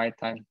healthy quiet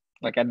time.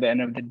 Like at the end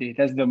of the day,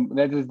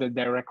 that is the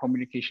direct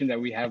communication that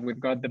we have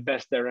with God, the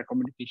best direct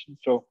communication.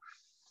 So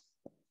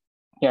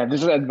yeah,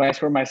 this is advice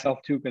for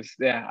myself too, because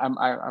yeah,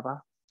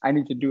 I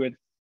need to do it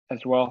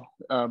as well,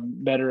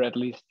 better at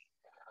least.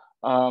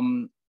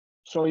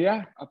 So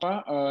yeah,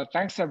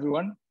 thanks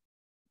everyone,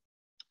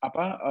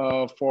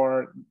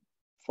 for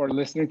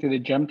listening to the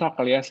Gem Talk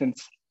kali ya,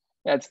 since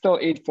yeah, it's still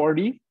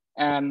 8:40,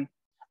 and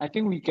I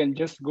think we can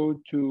just go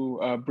to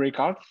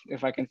breakouts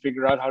if I can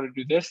figure out how to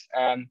do this,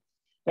 and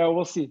yeah,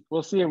 we'll see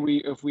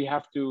if we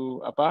have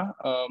to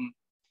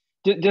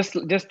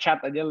just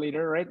chat aja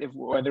later, right? If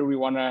whether we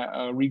want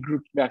to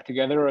regroup back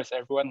together, or is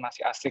everyone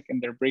masih asik in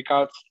their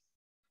breakouts,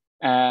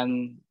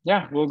 and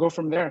yeah, we'll go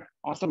from there.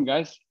 Awesome,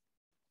 guys.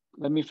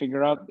 Let me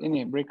figure out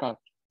any breakout.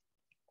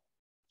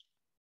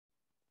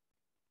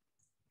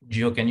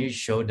 Gio, can you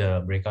show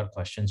the breakout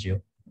questions, Gio?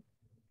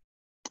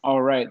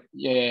 All right.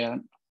 Yeah.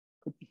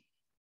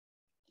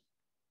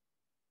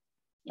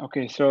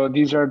 Okay, so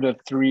these are the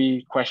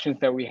 3 questions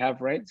that we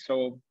have, right?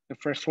 So the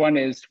first one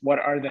is, what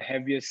are the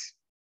heaviest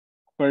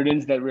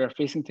burdens that we are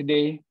facing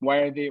today?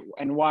 Why are they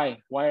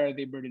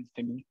burdens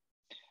to me?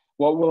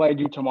 What will I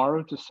do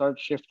tomorrow to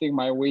start shifting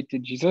my weight to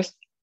Jesus?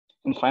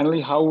 And finally,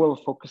 how will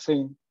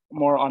focusing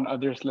more on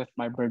others lift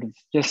my burdens?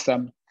 Just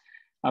some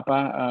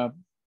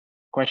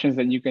questions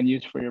that you can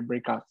use for your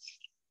breakouts.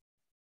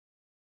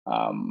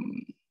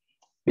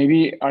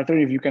 Maybe Arthur,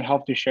 if you can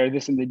help to share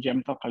this in the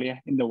Gem Talk kali ya,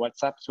 in the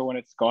WhatsApp, so when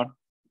it's gone.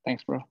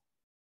 Thanks, bro.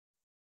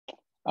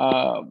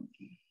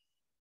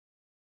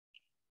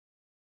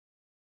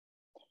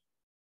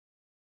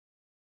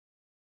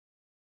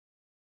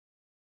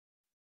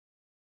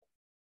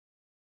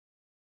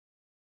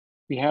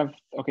 We have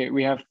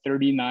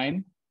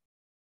 39.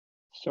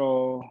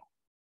 So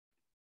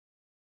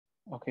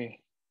okay,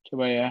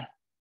 coba ya.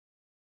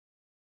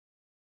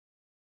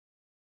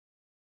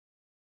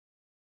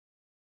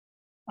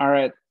 All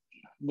right,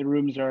 the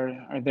rooms are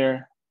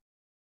there.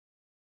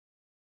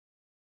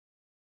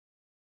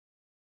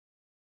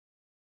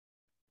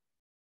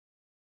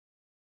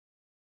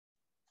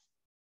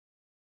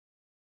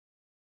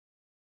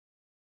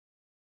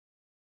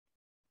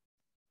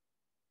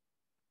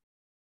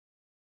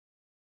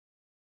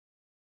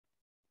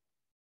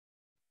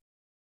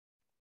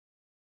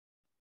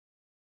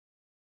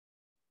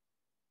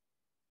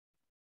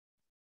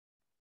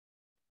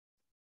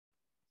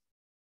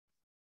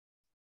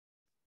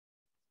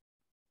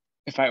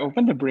 If I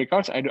open the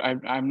breakouts,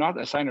 I'm not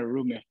assigned a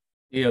room yet.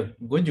 Iya,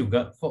 gue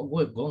juga. Kok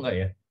gue enggak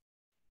ya?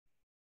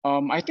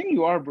 I think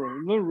you are, bro.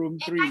 Lu room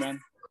 3,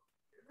 man.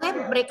 Gue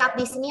breakout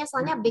di sini ya,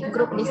 soalnya big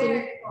group di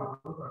sini.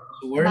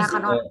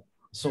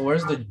 So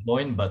where's the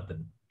join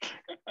button?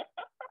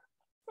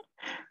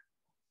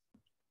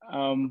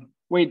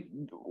 Wait,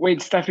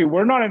 Steffi,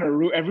 we're not in a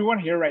room. Everyone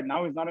here right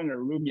now is not in a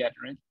room yet,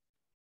 right?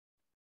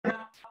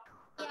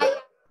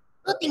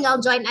 Lu tinggal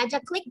join aja,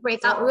 klik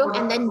breakout room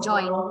and then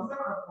join.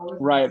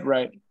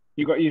 Right.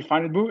 You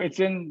find it, boo?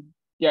 It's in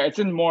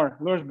more.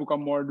 Lu harus buka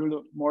more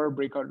dulu, more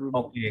breakout room.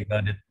 Okay,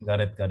 got it.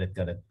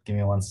 Give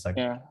me 1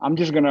 second. Yeah, I'm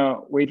just gonna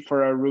wait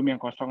for a room yang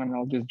kosong and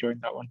I'll just join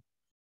that one.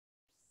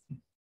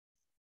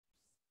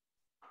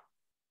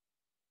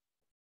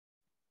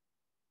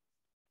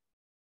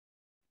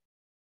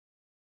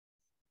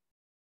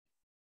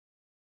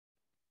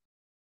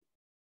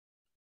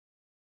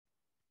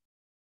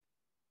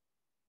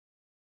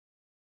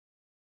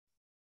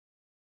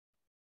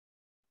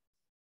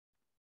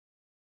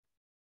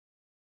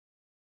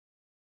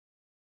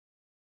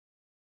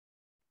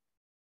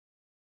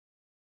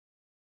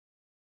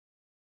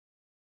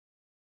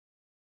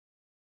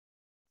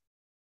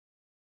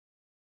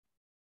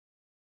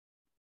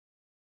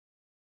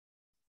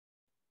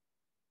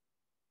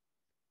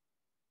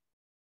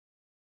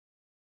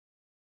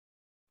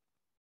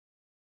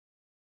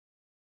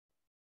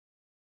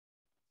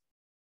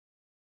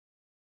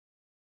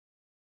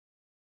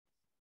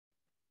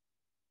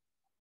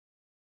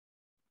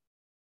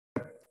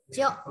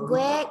 Cio,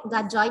 gue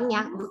gak join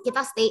ya.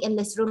 Kita stay in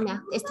this room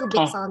ya. It's too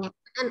big soalnya.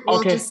 And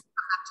we'll just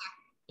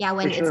yeah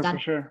when it's done.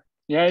 For sure.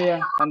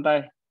 Yeah.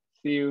 Santai.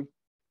 See you.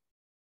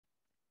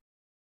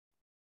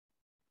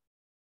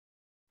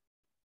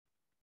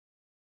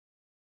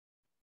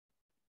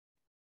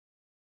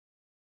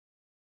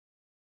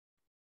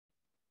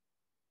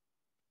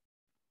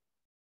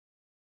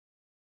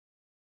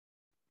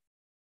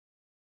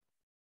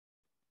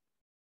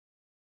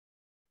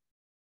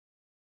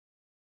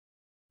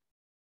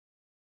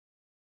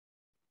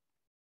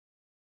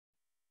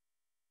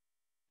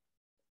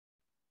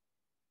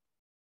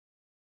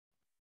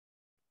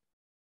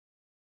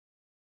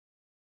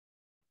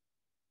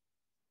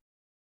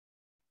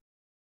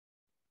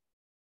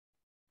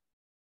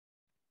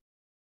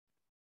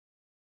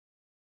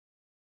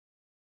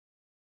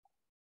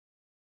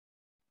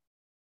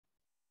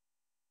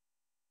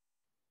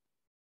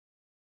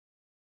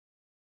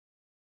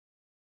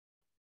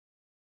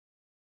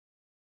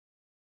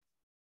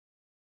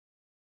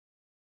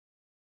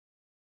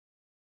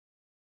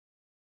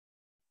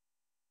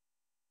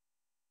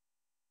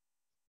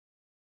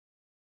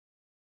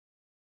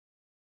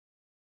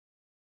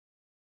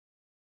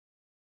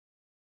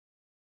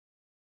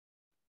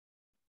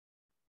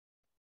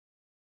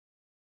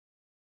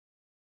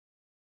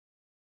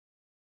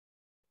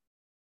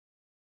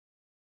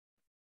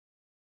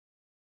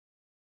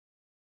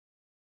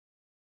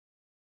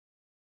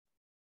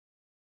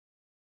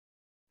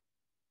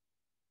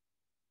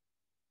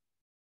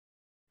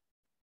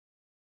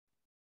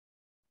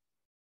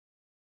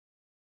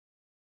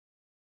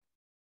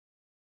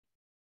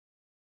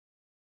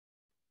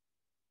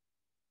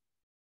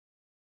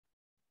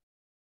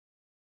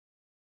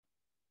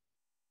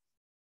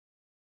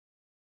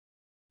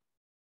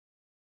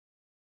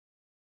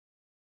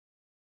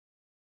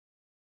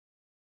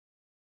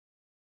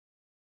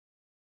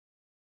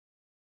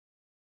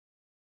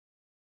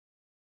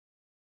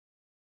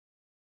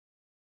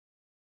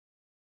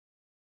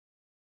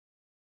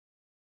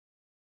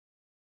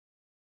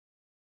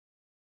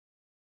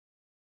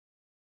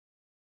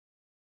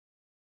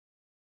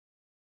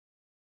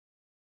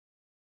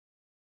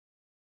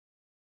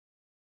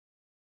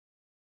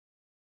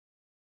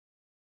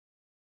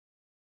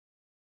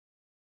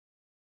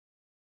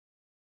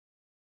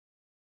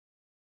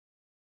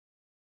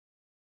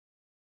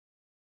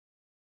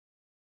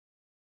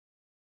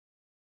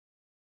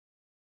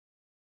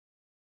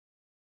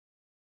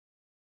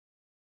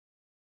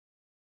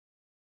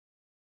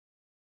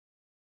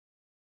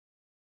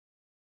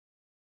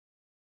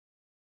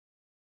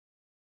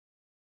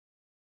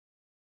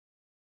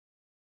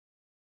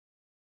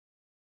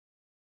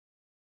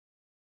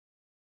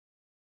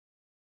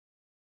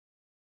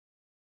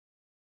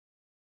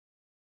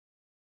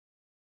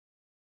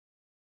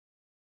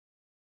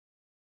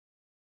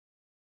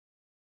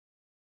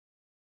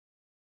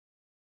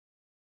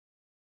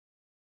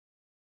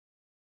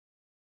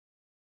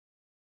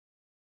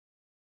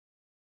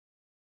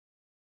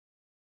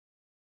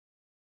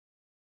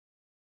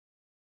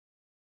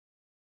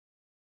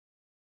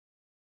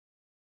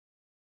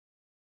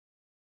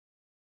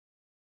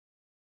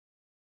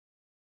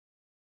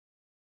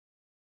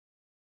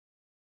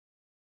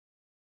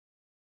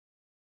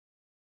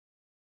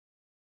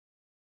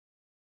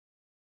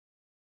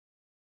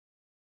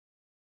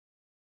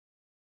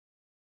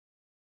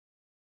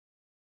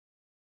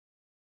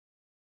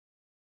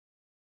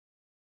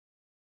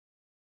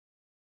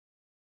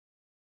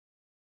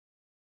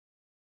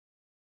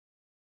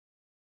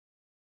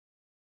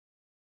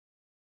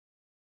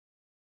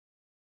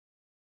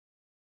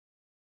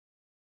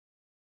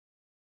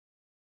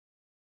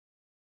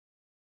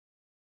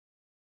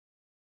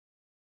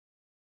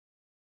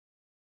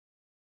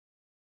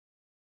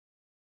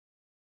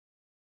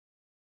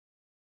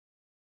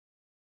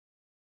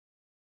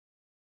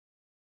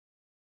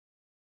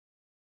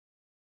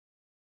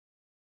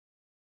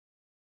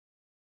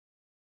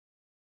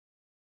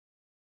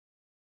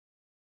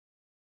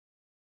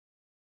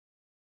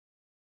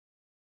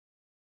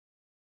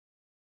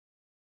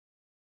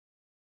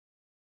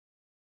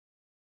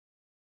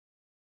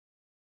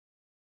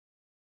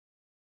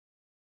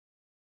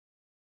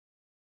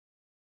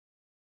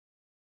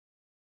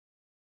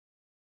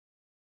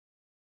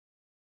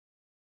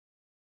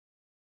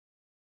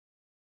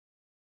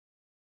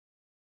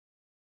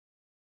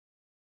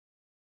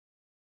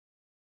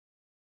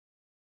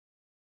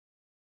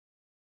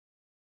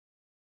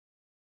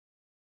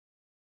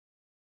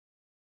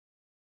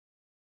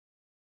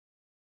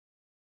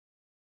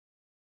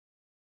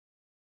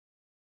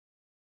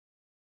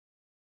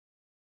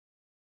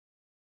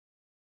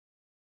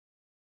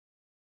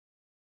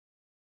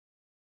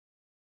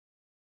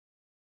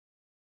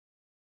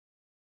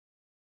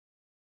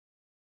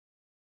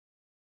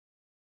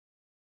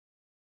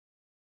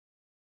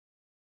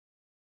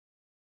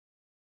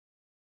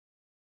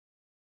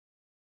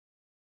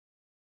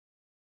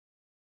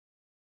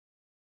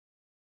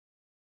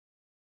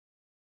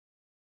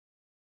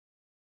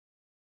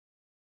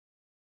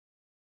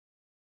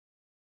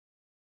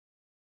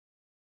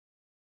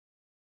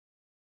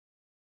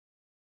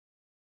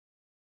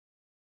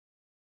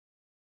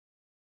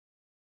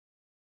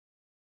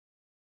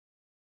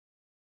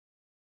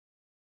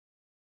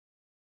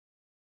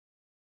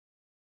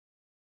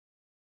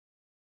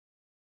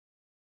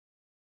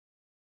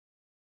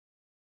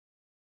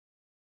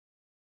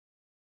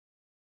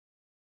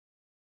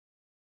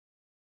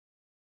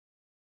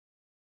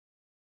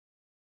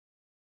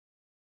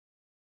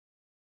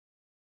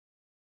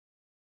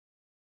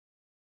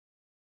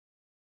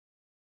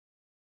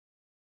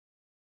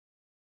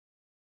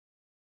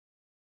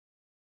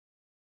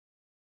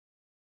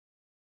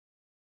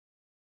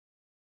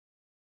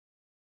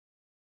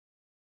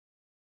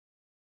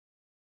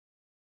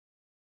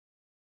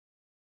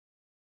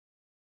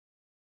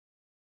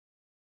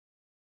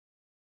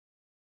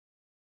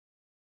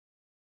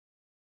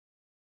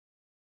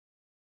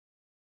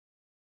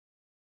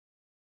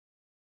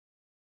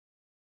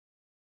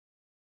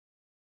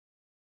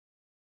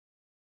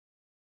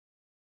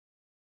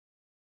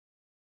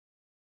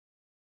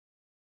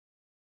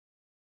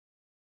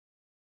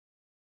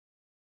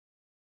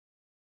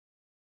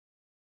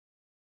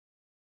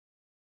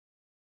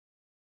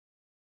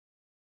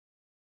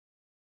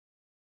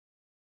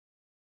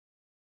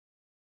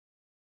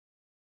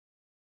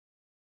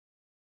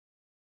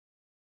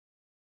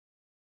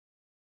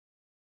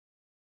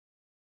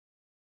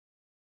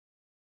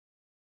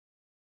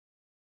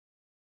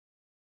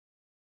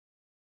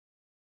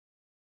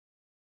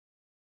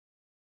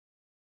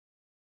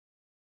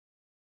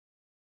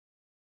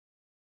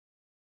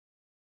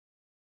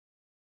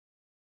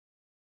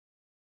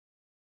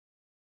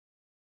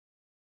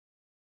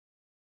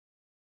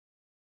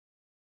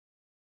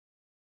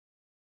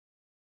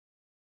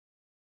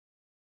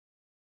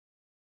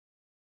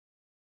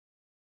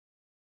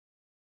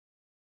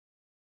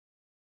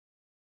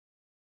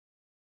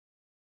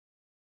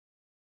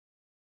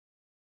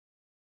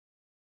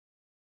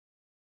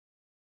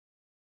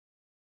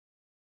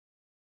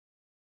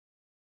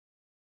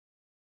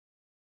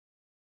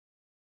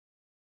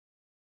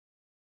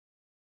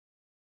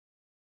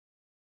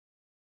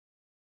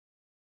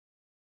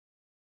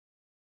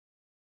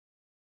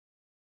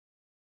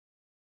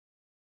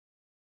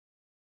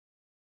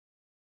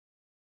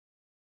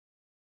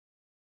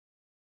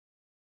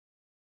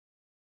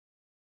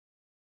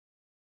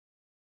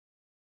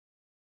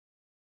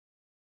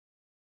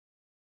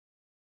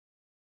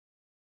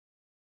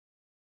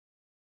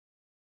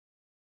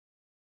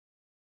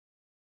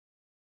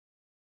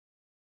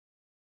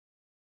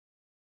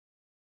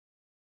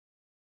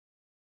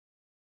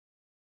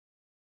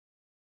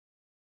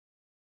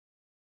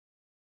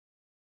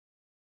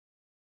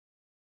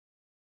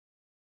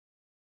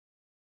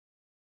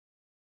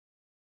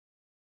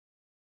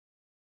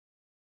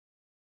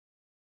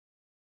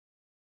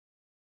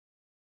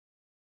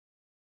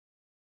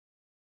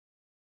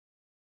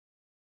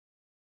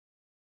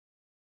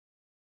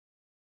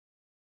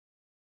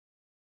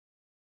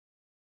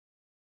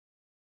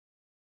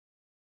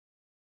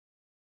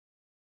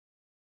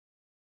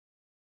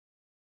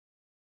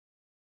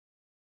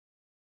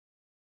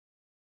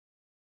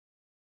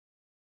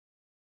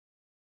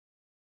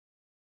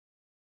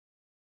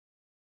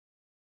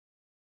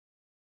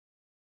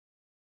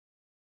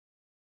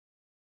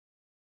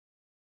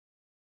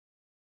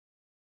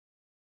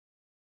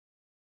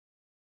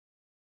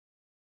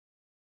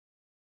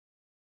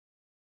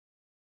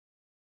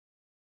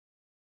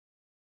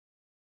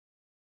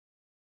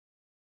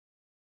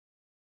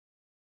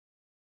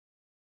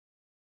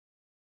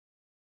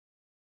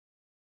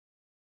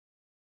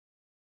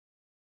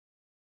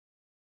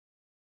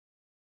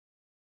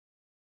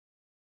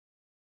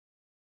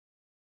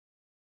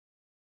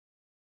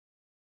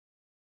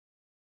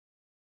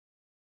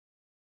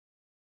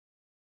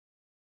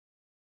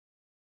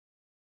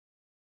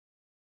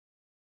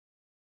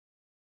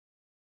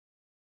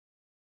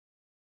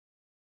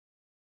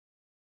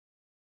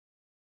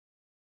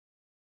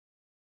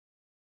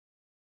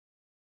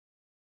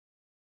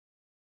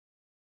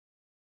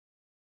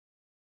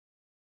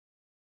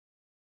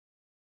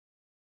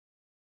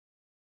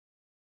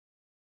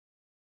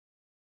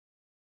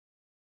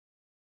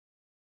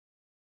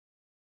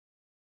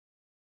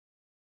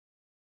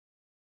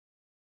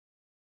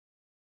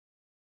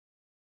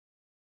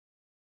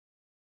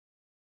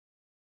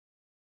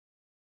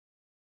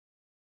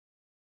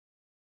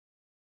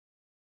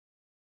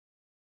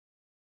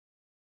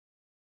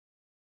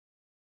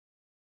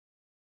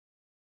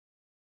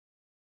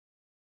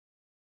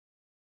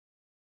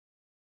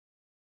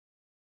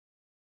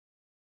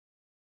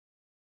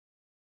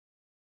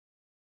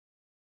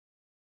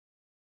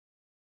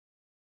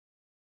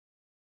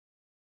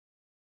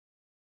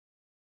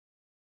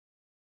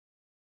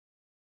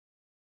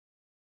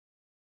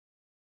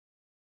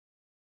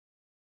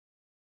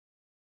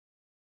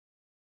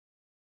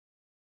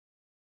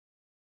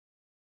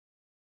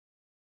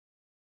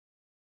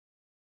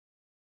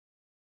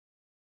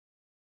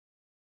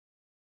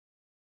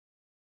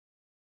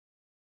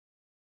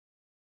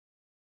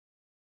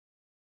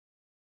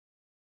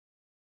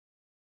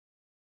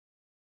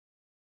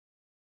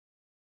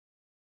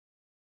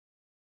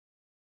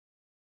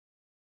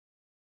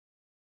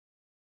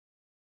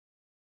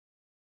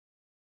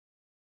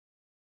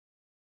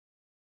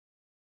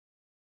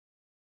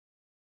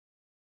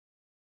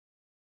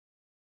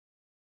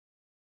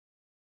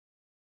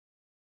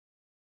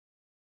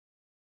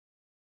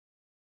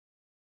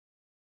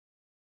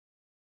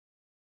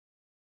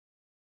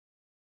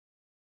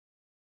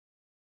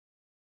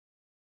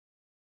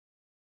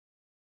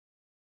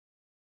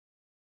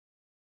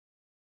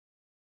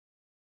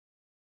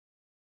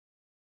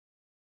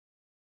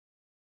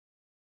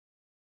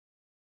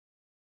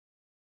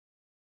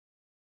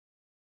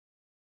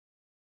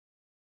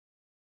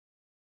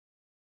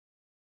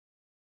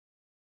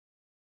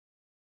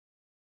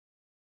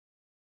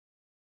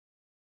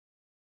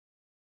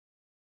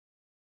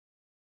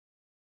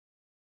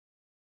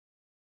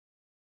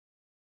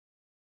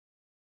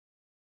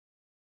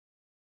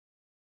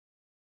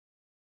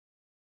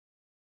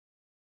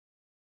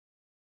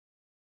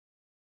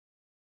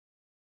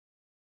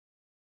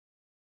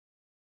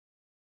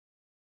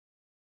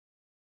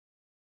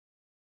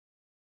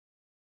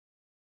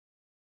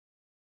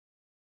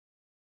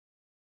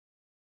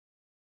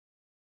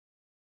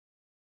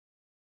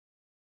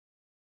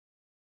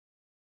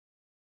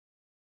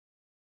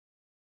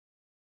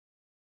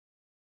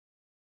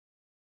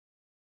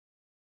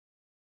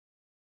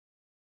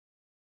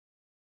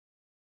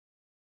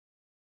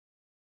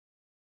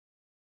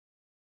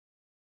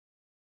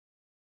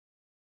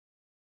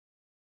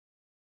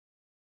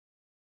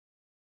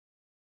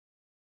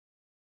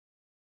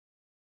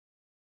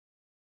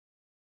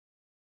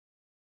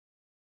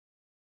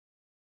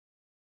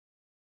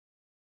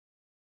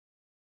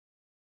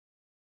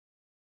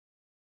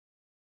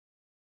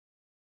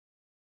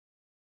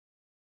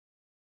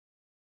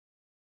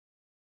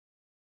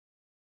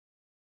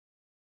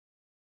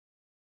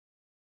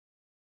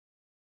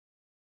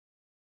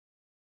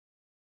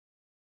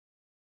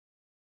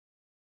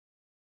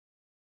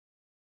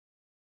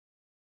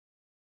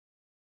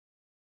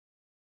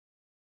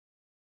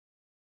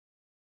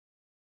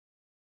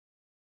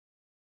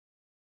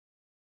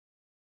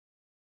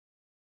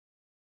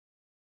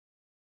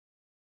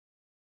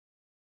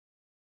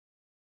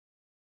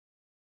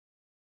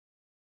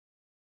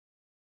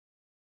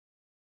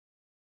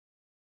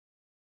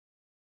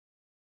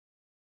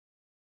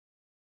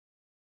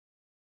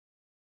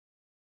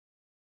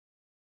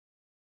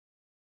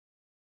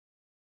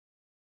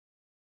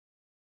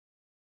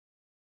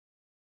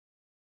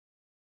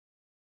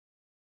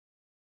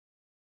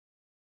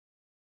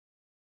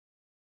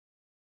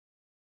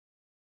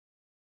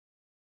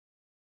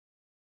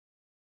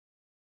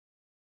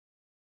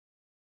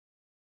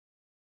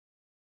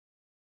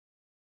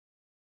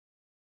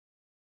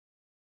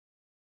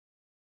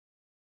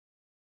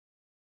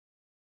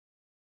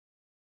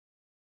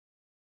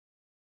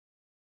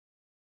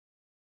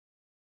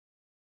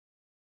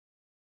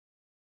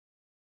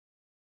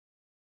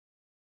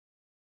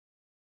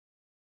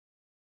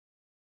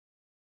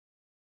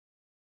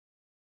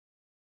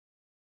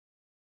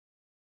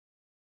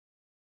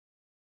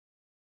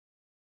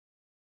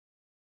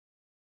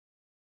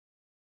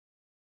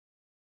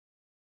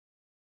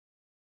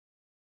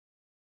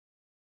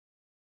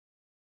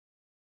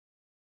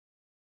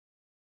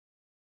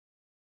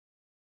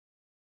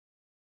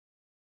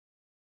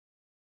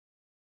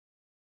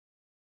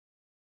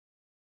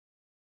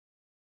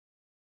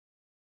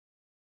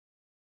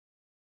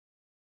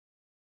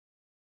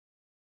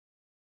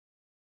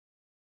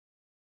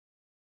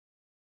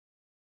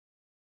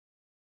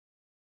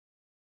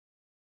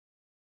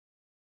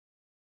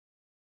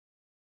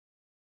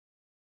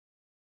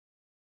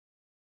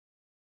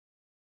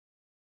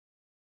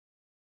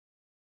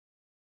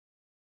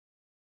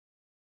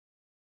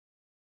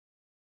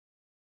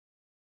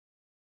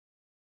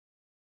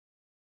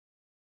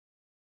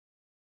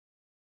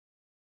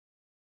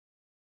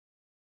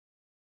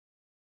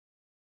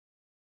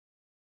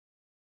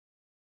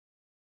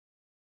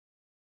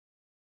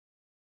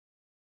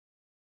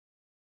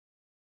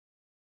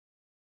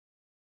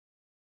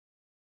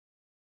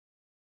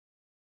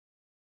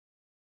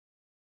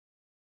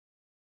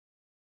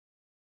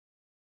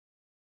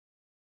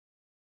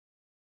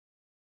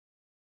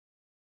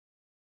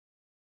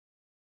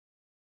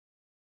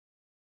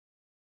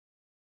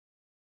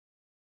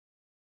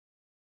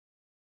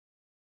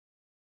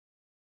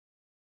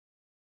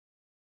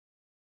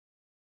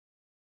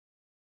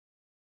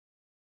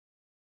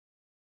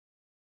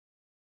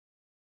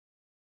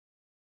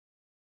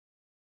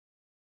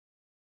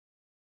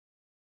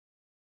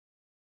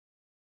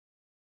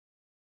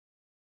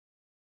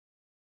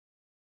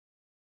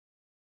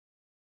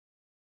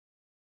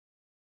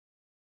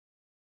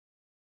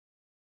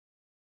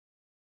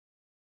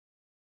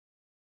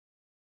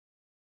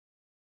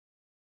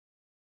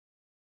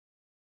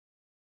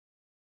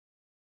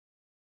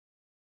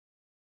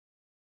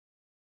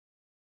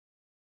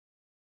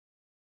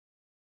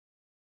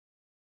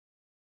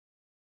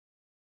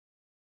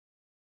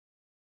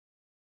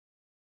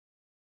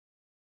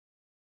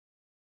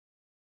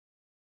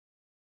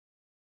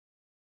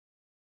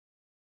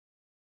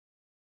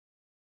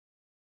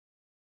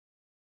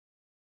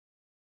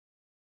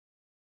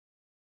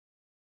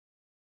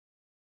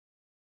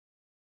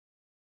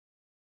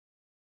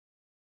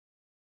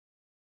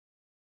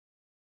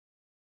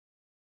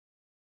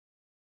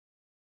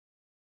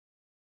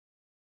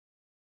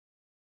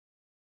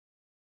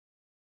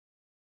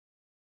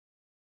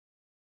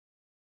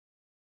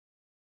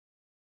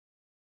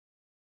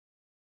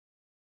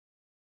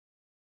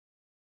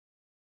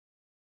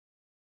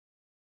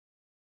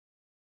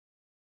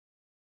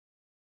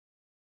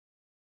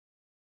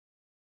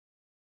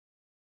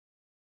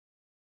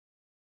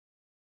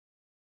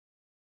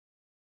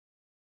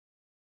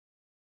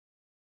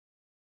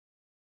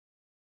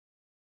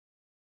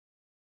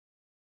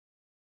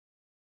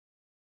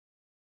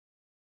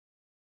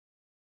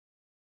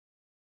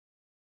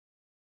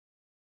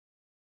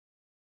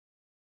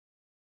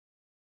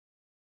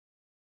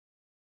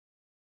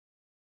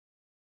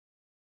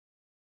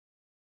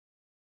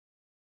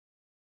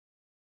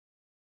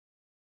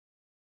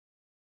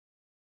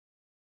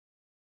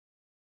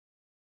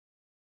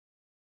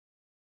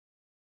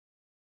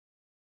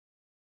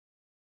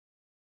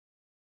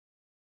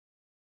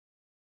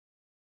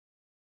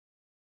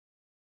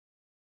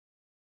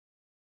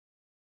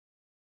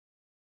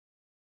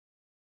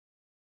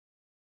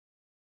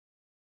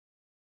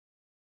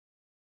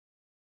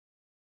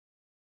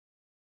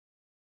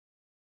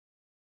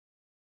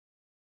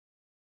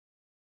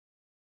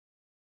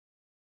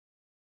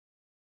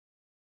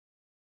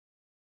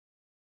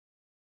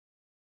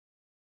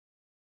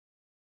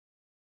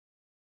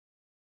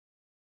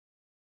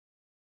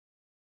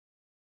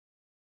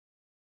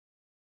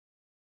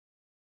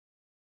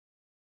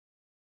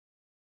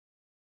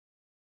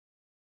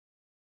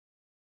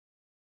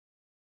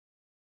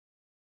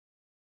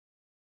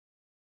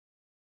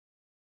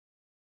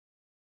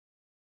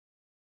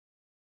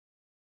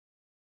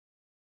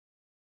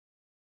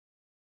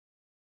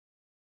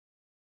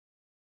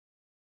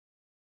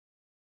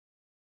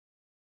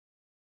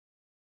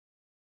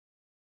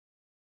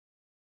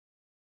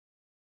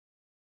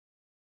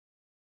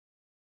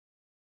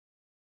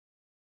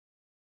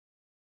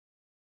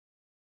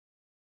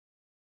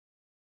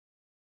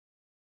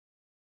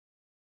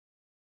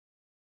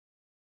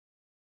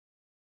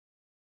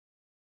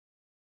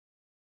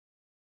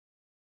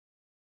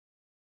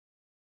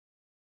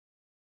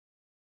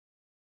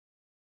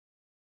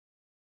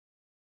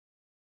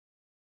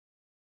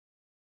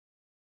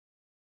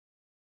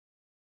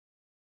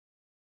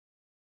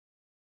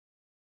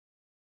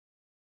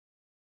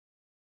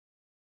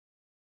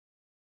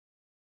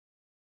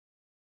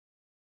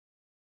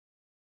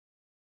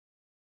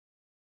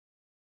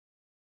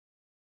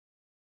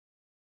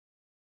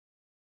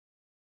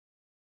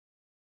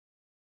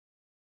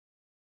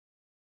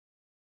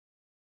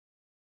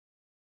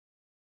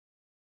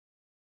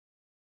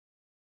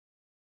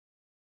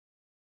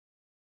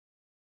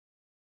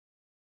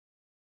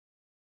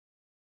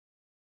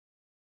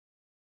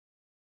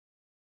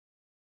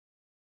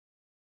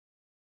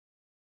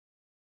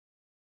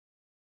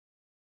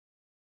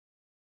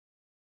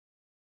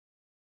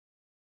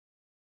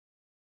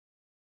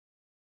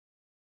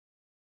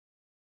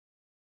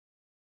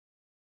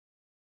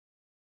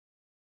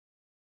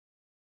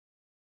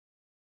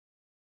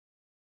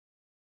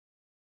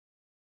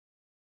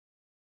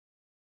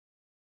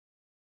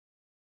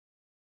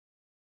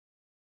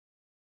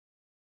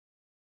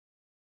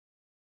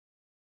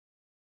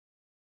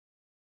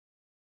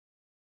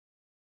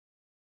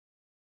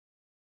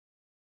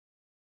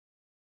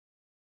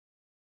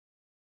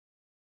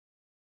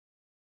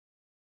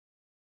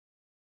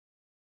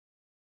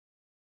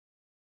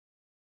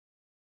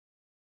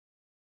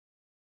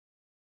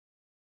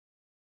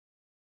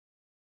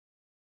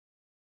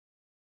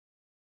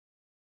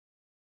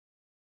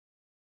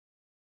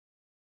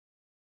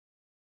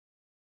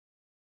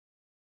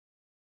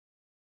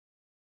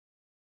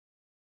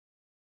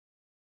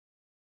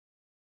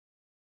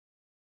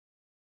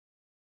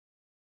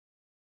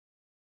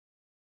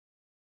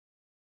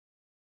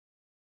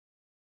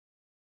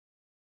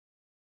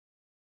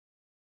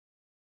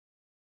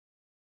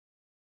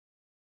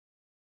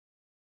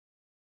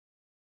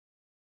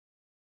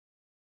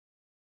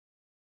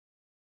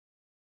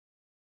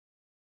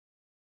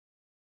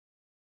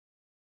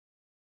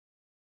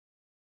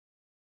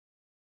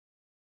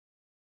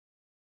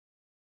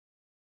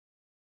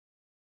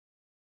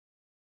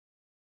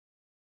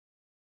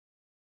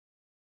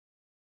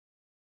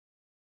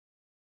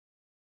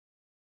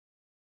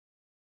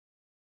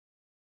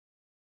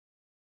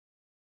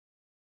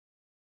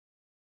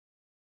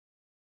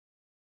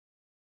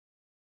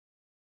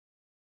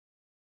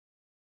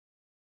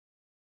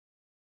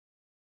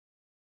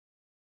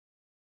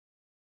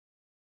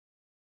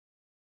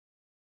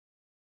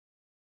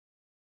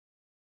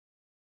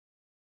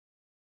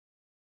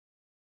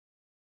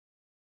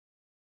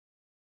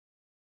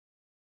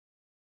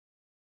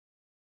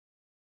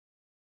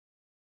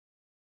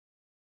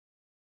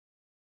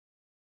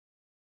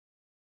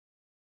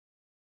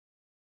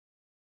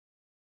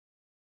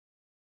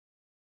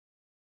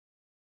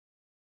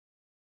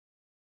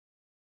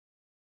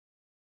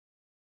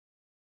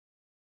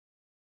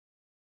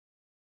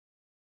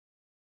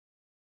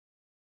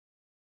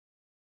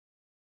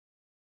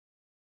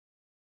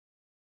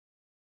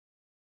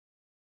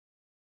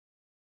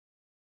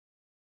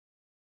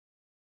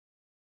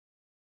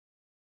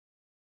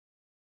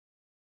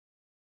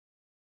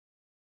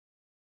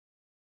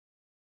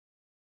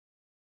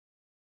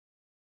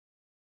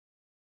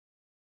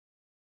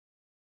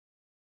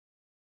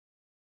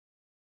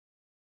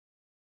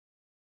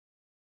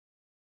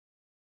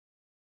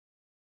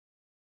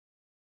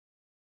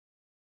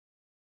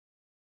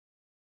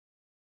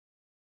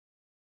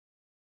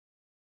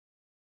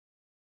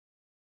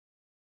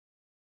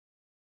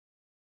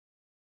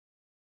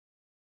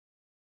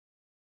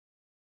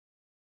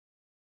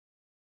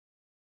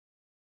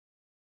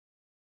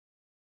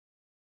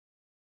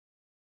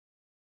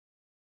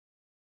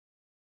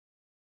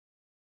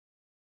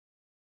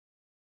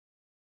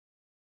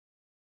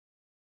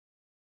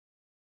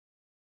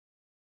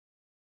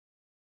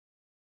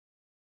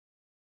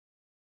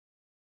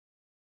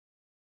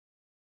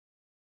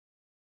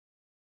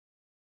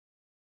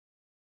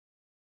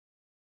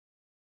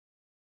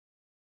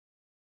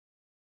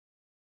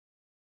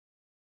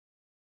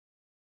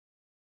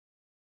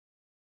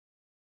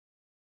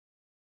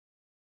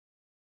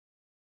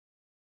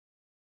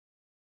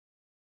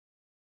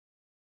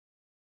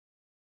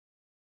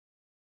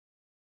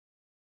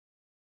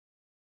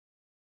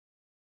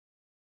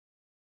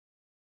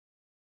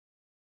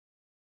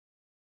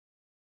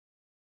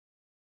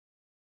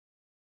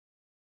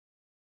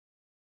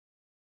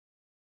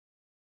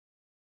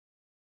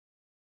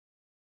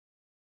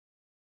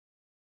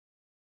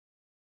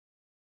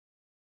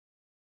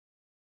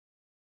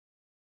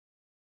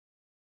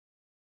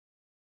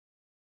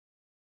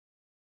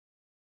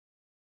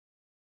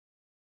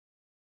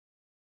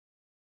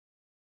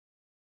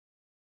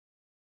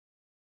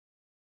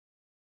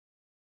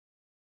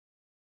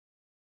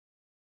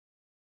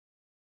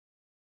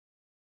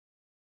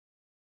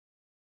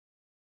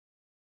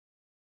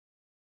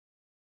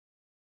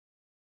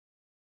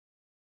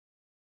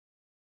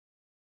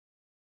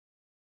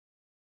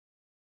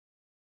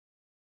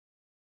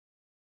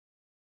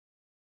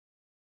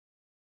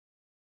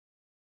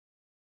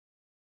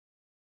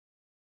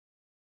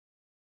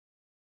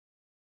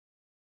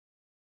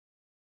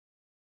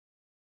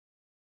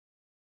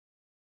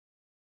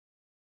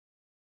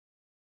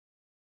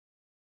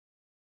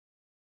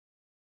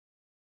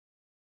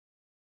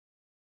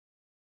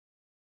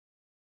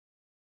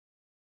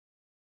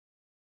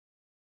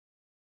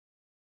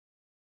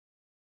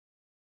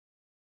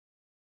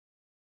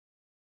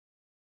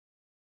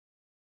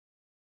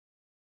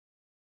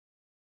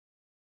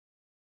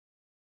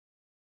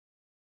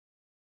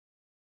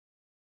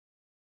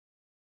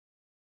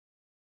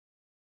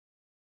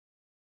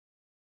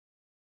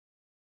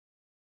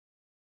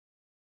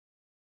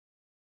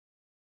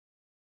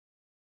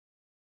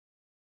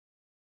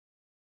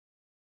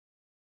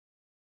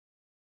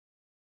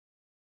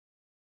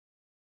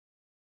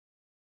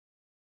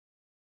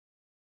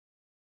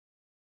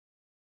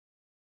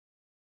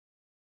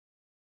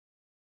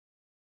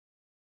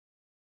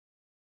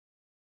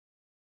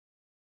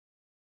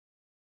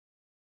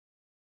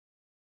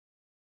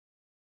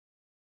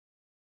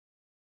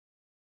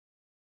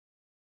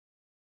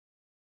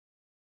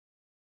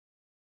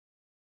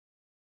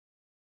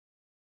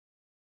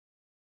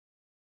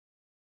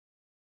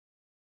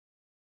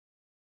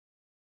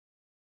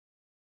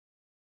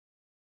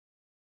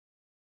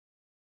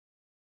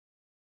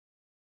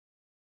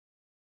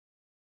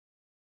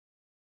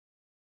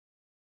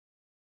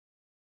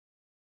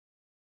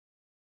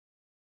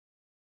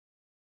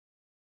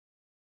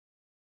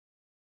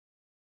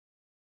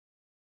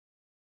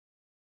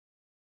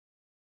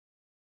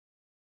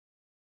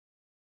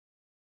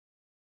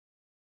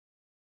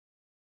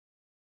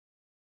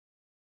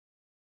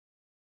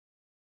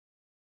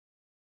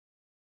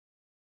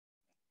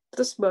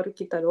 terus baru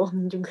kita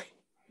doang juga.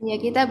 Ya,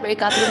 kita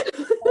breakout room.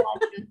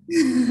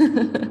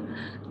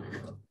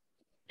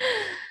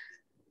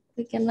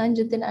 We can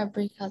lanjutin our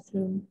breakout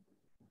room.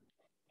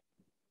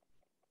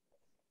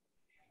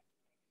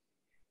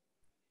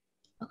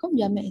 How come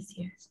Jame is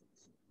here?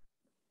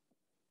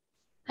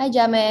 Hi,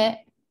 Jame.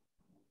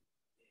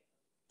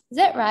 Is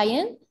that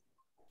Ryan?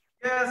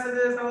 Yes, it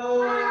is.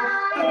 Hello.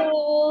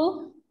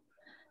 Hello.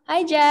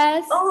 Hi,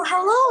 Jess. Oh,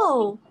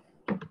 hello.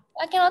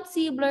 I cannot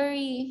see,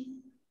 blurry.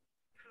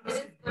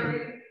 It's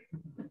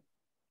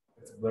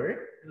blurry?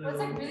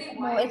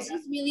 No, it's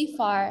just really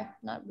far,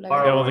 not blurry.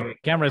 Yeah, well, the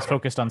camera is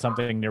focused on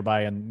something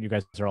nearby, and you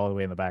guys are all the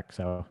way in the back,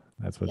 so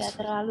that's what's. Ya,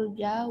 terlalu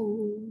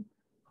jauh.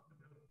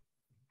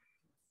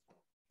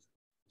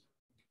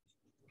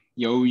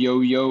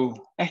 Yo.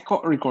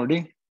 Kok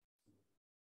recording?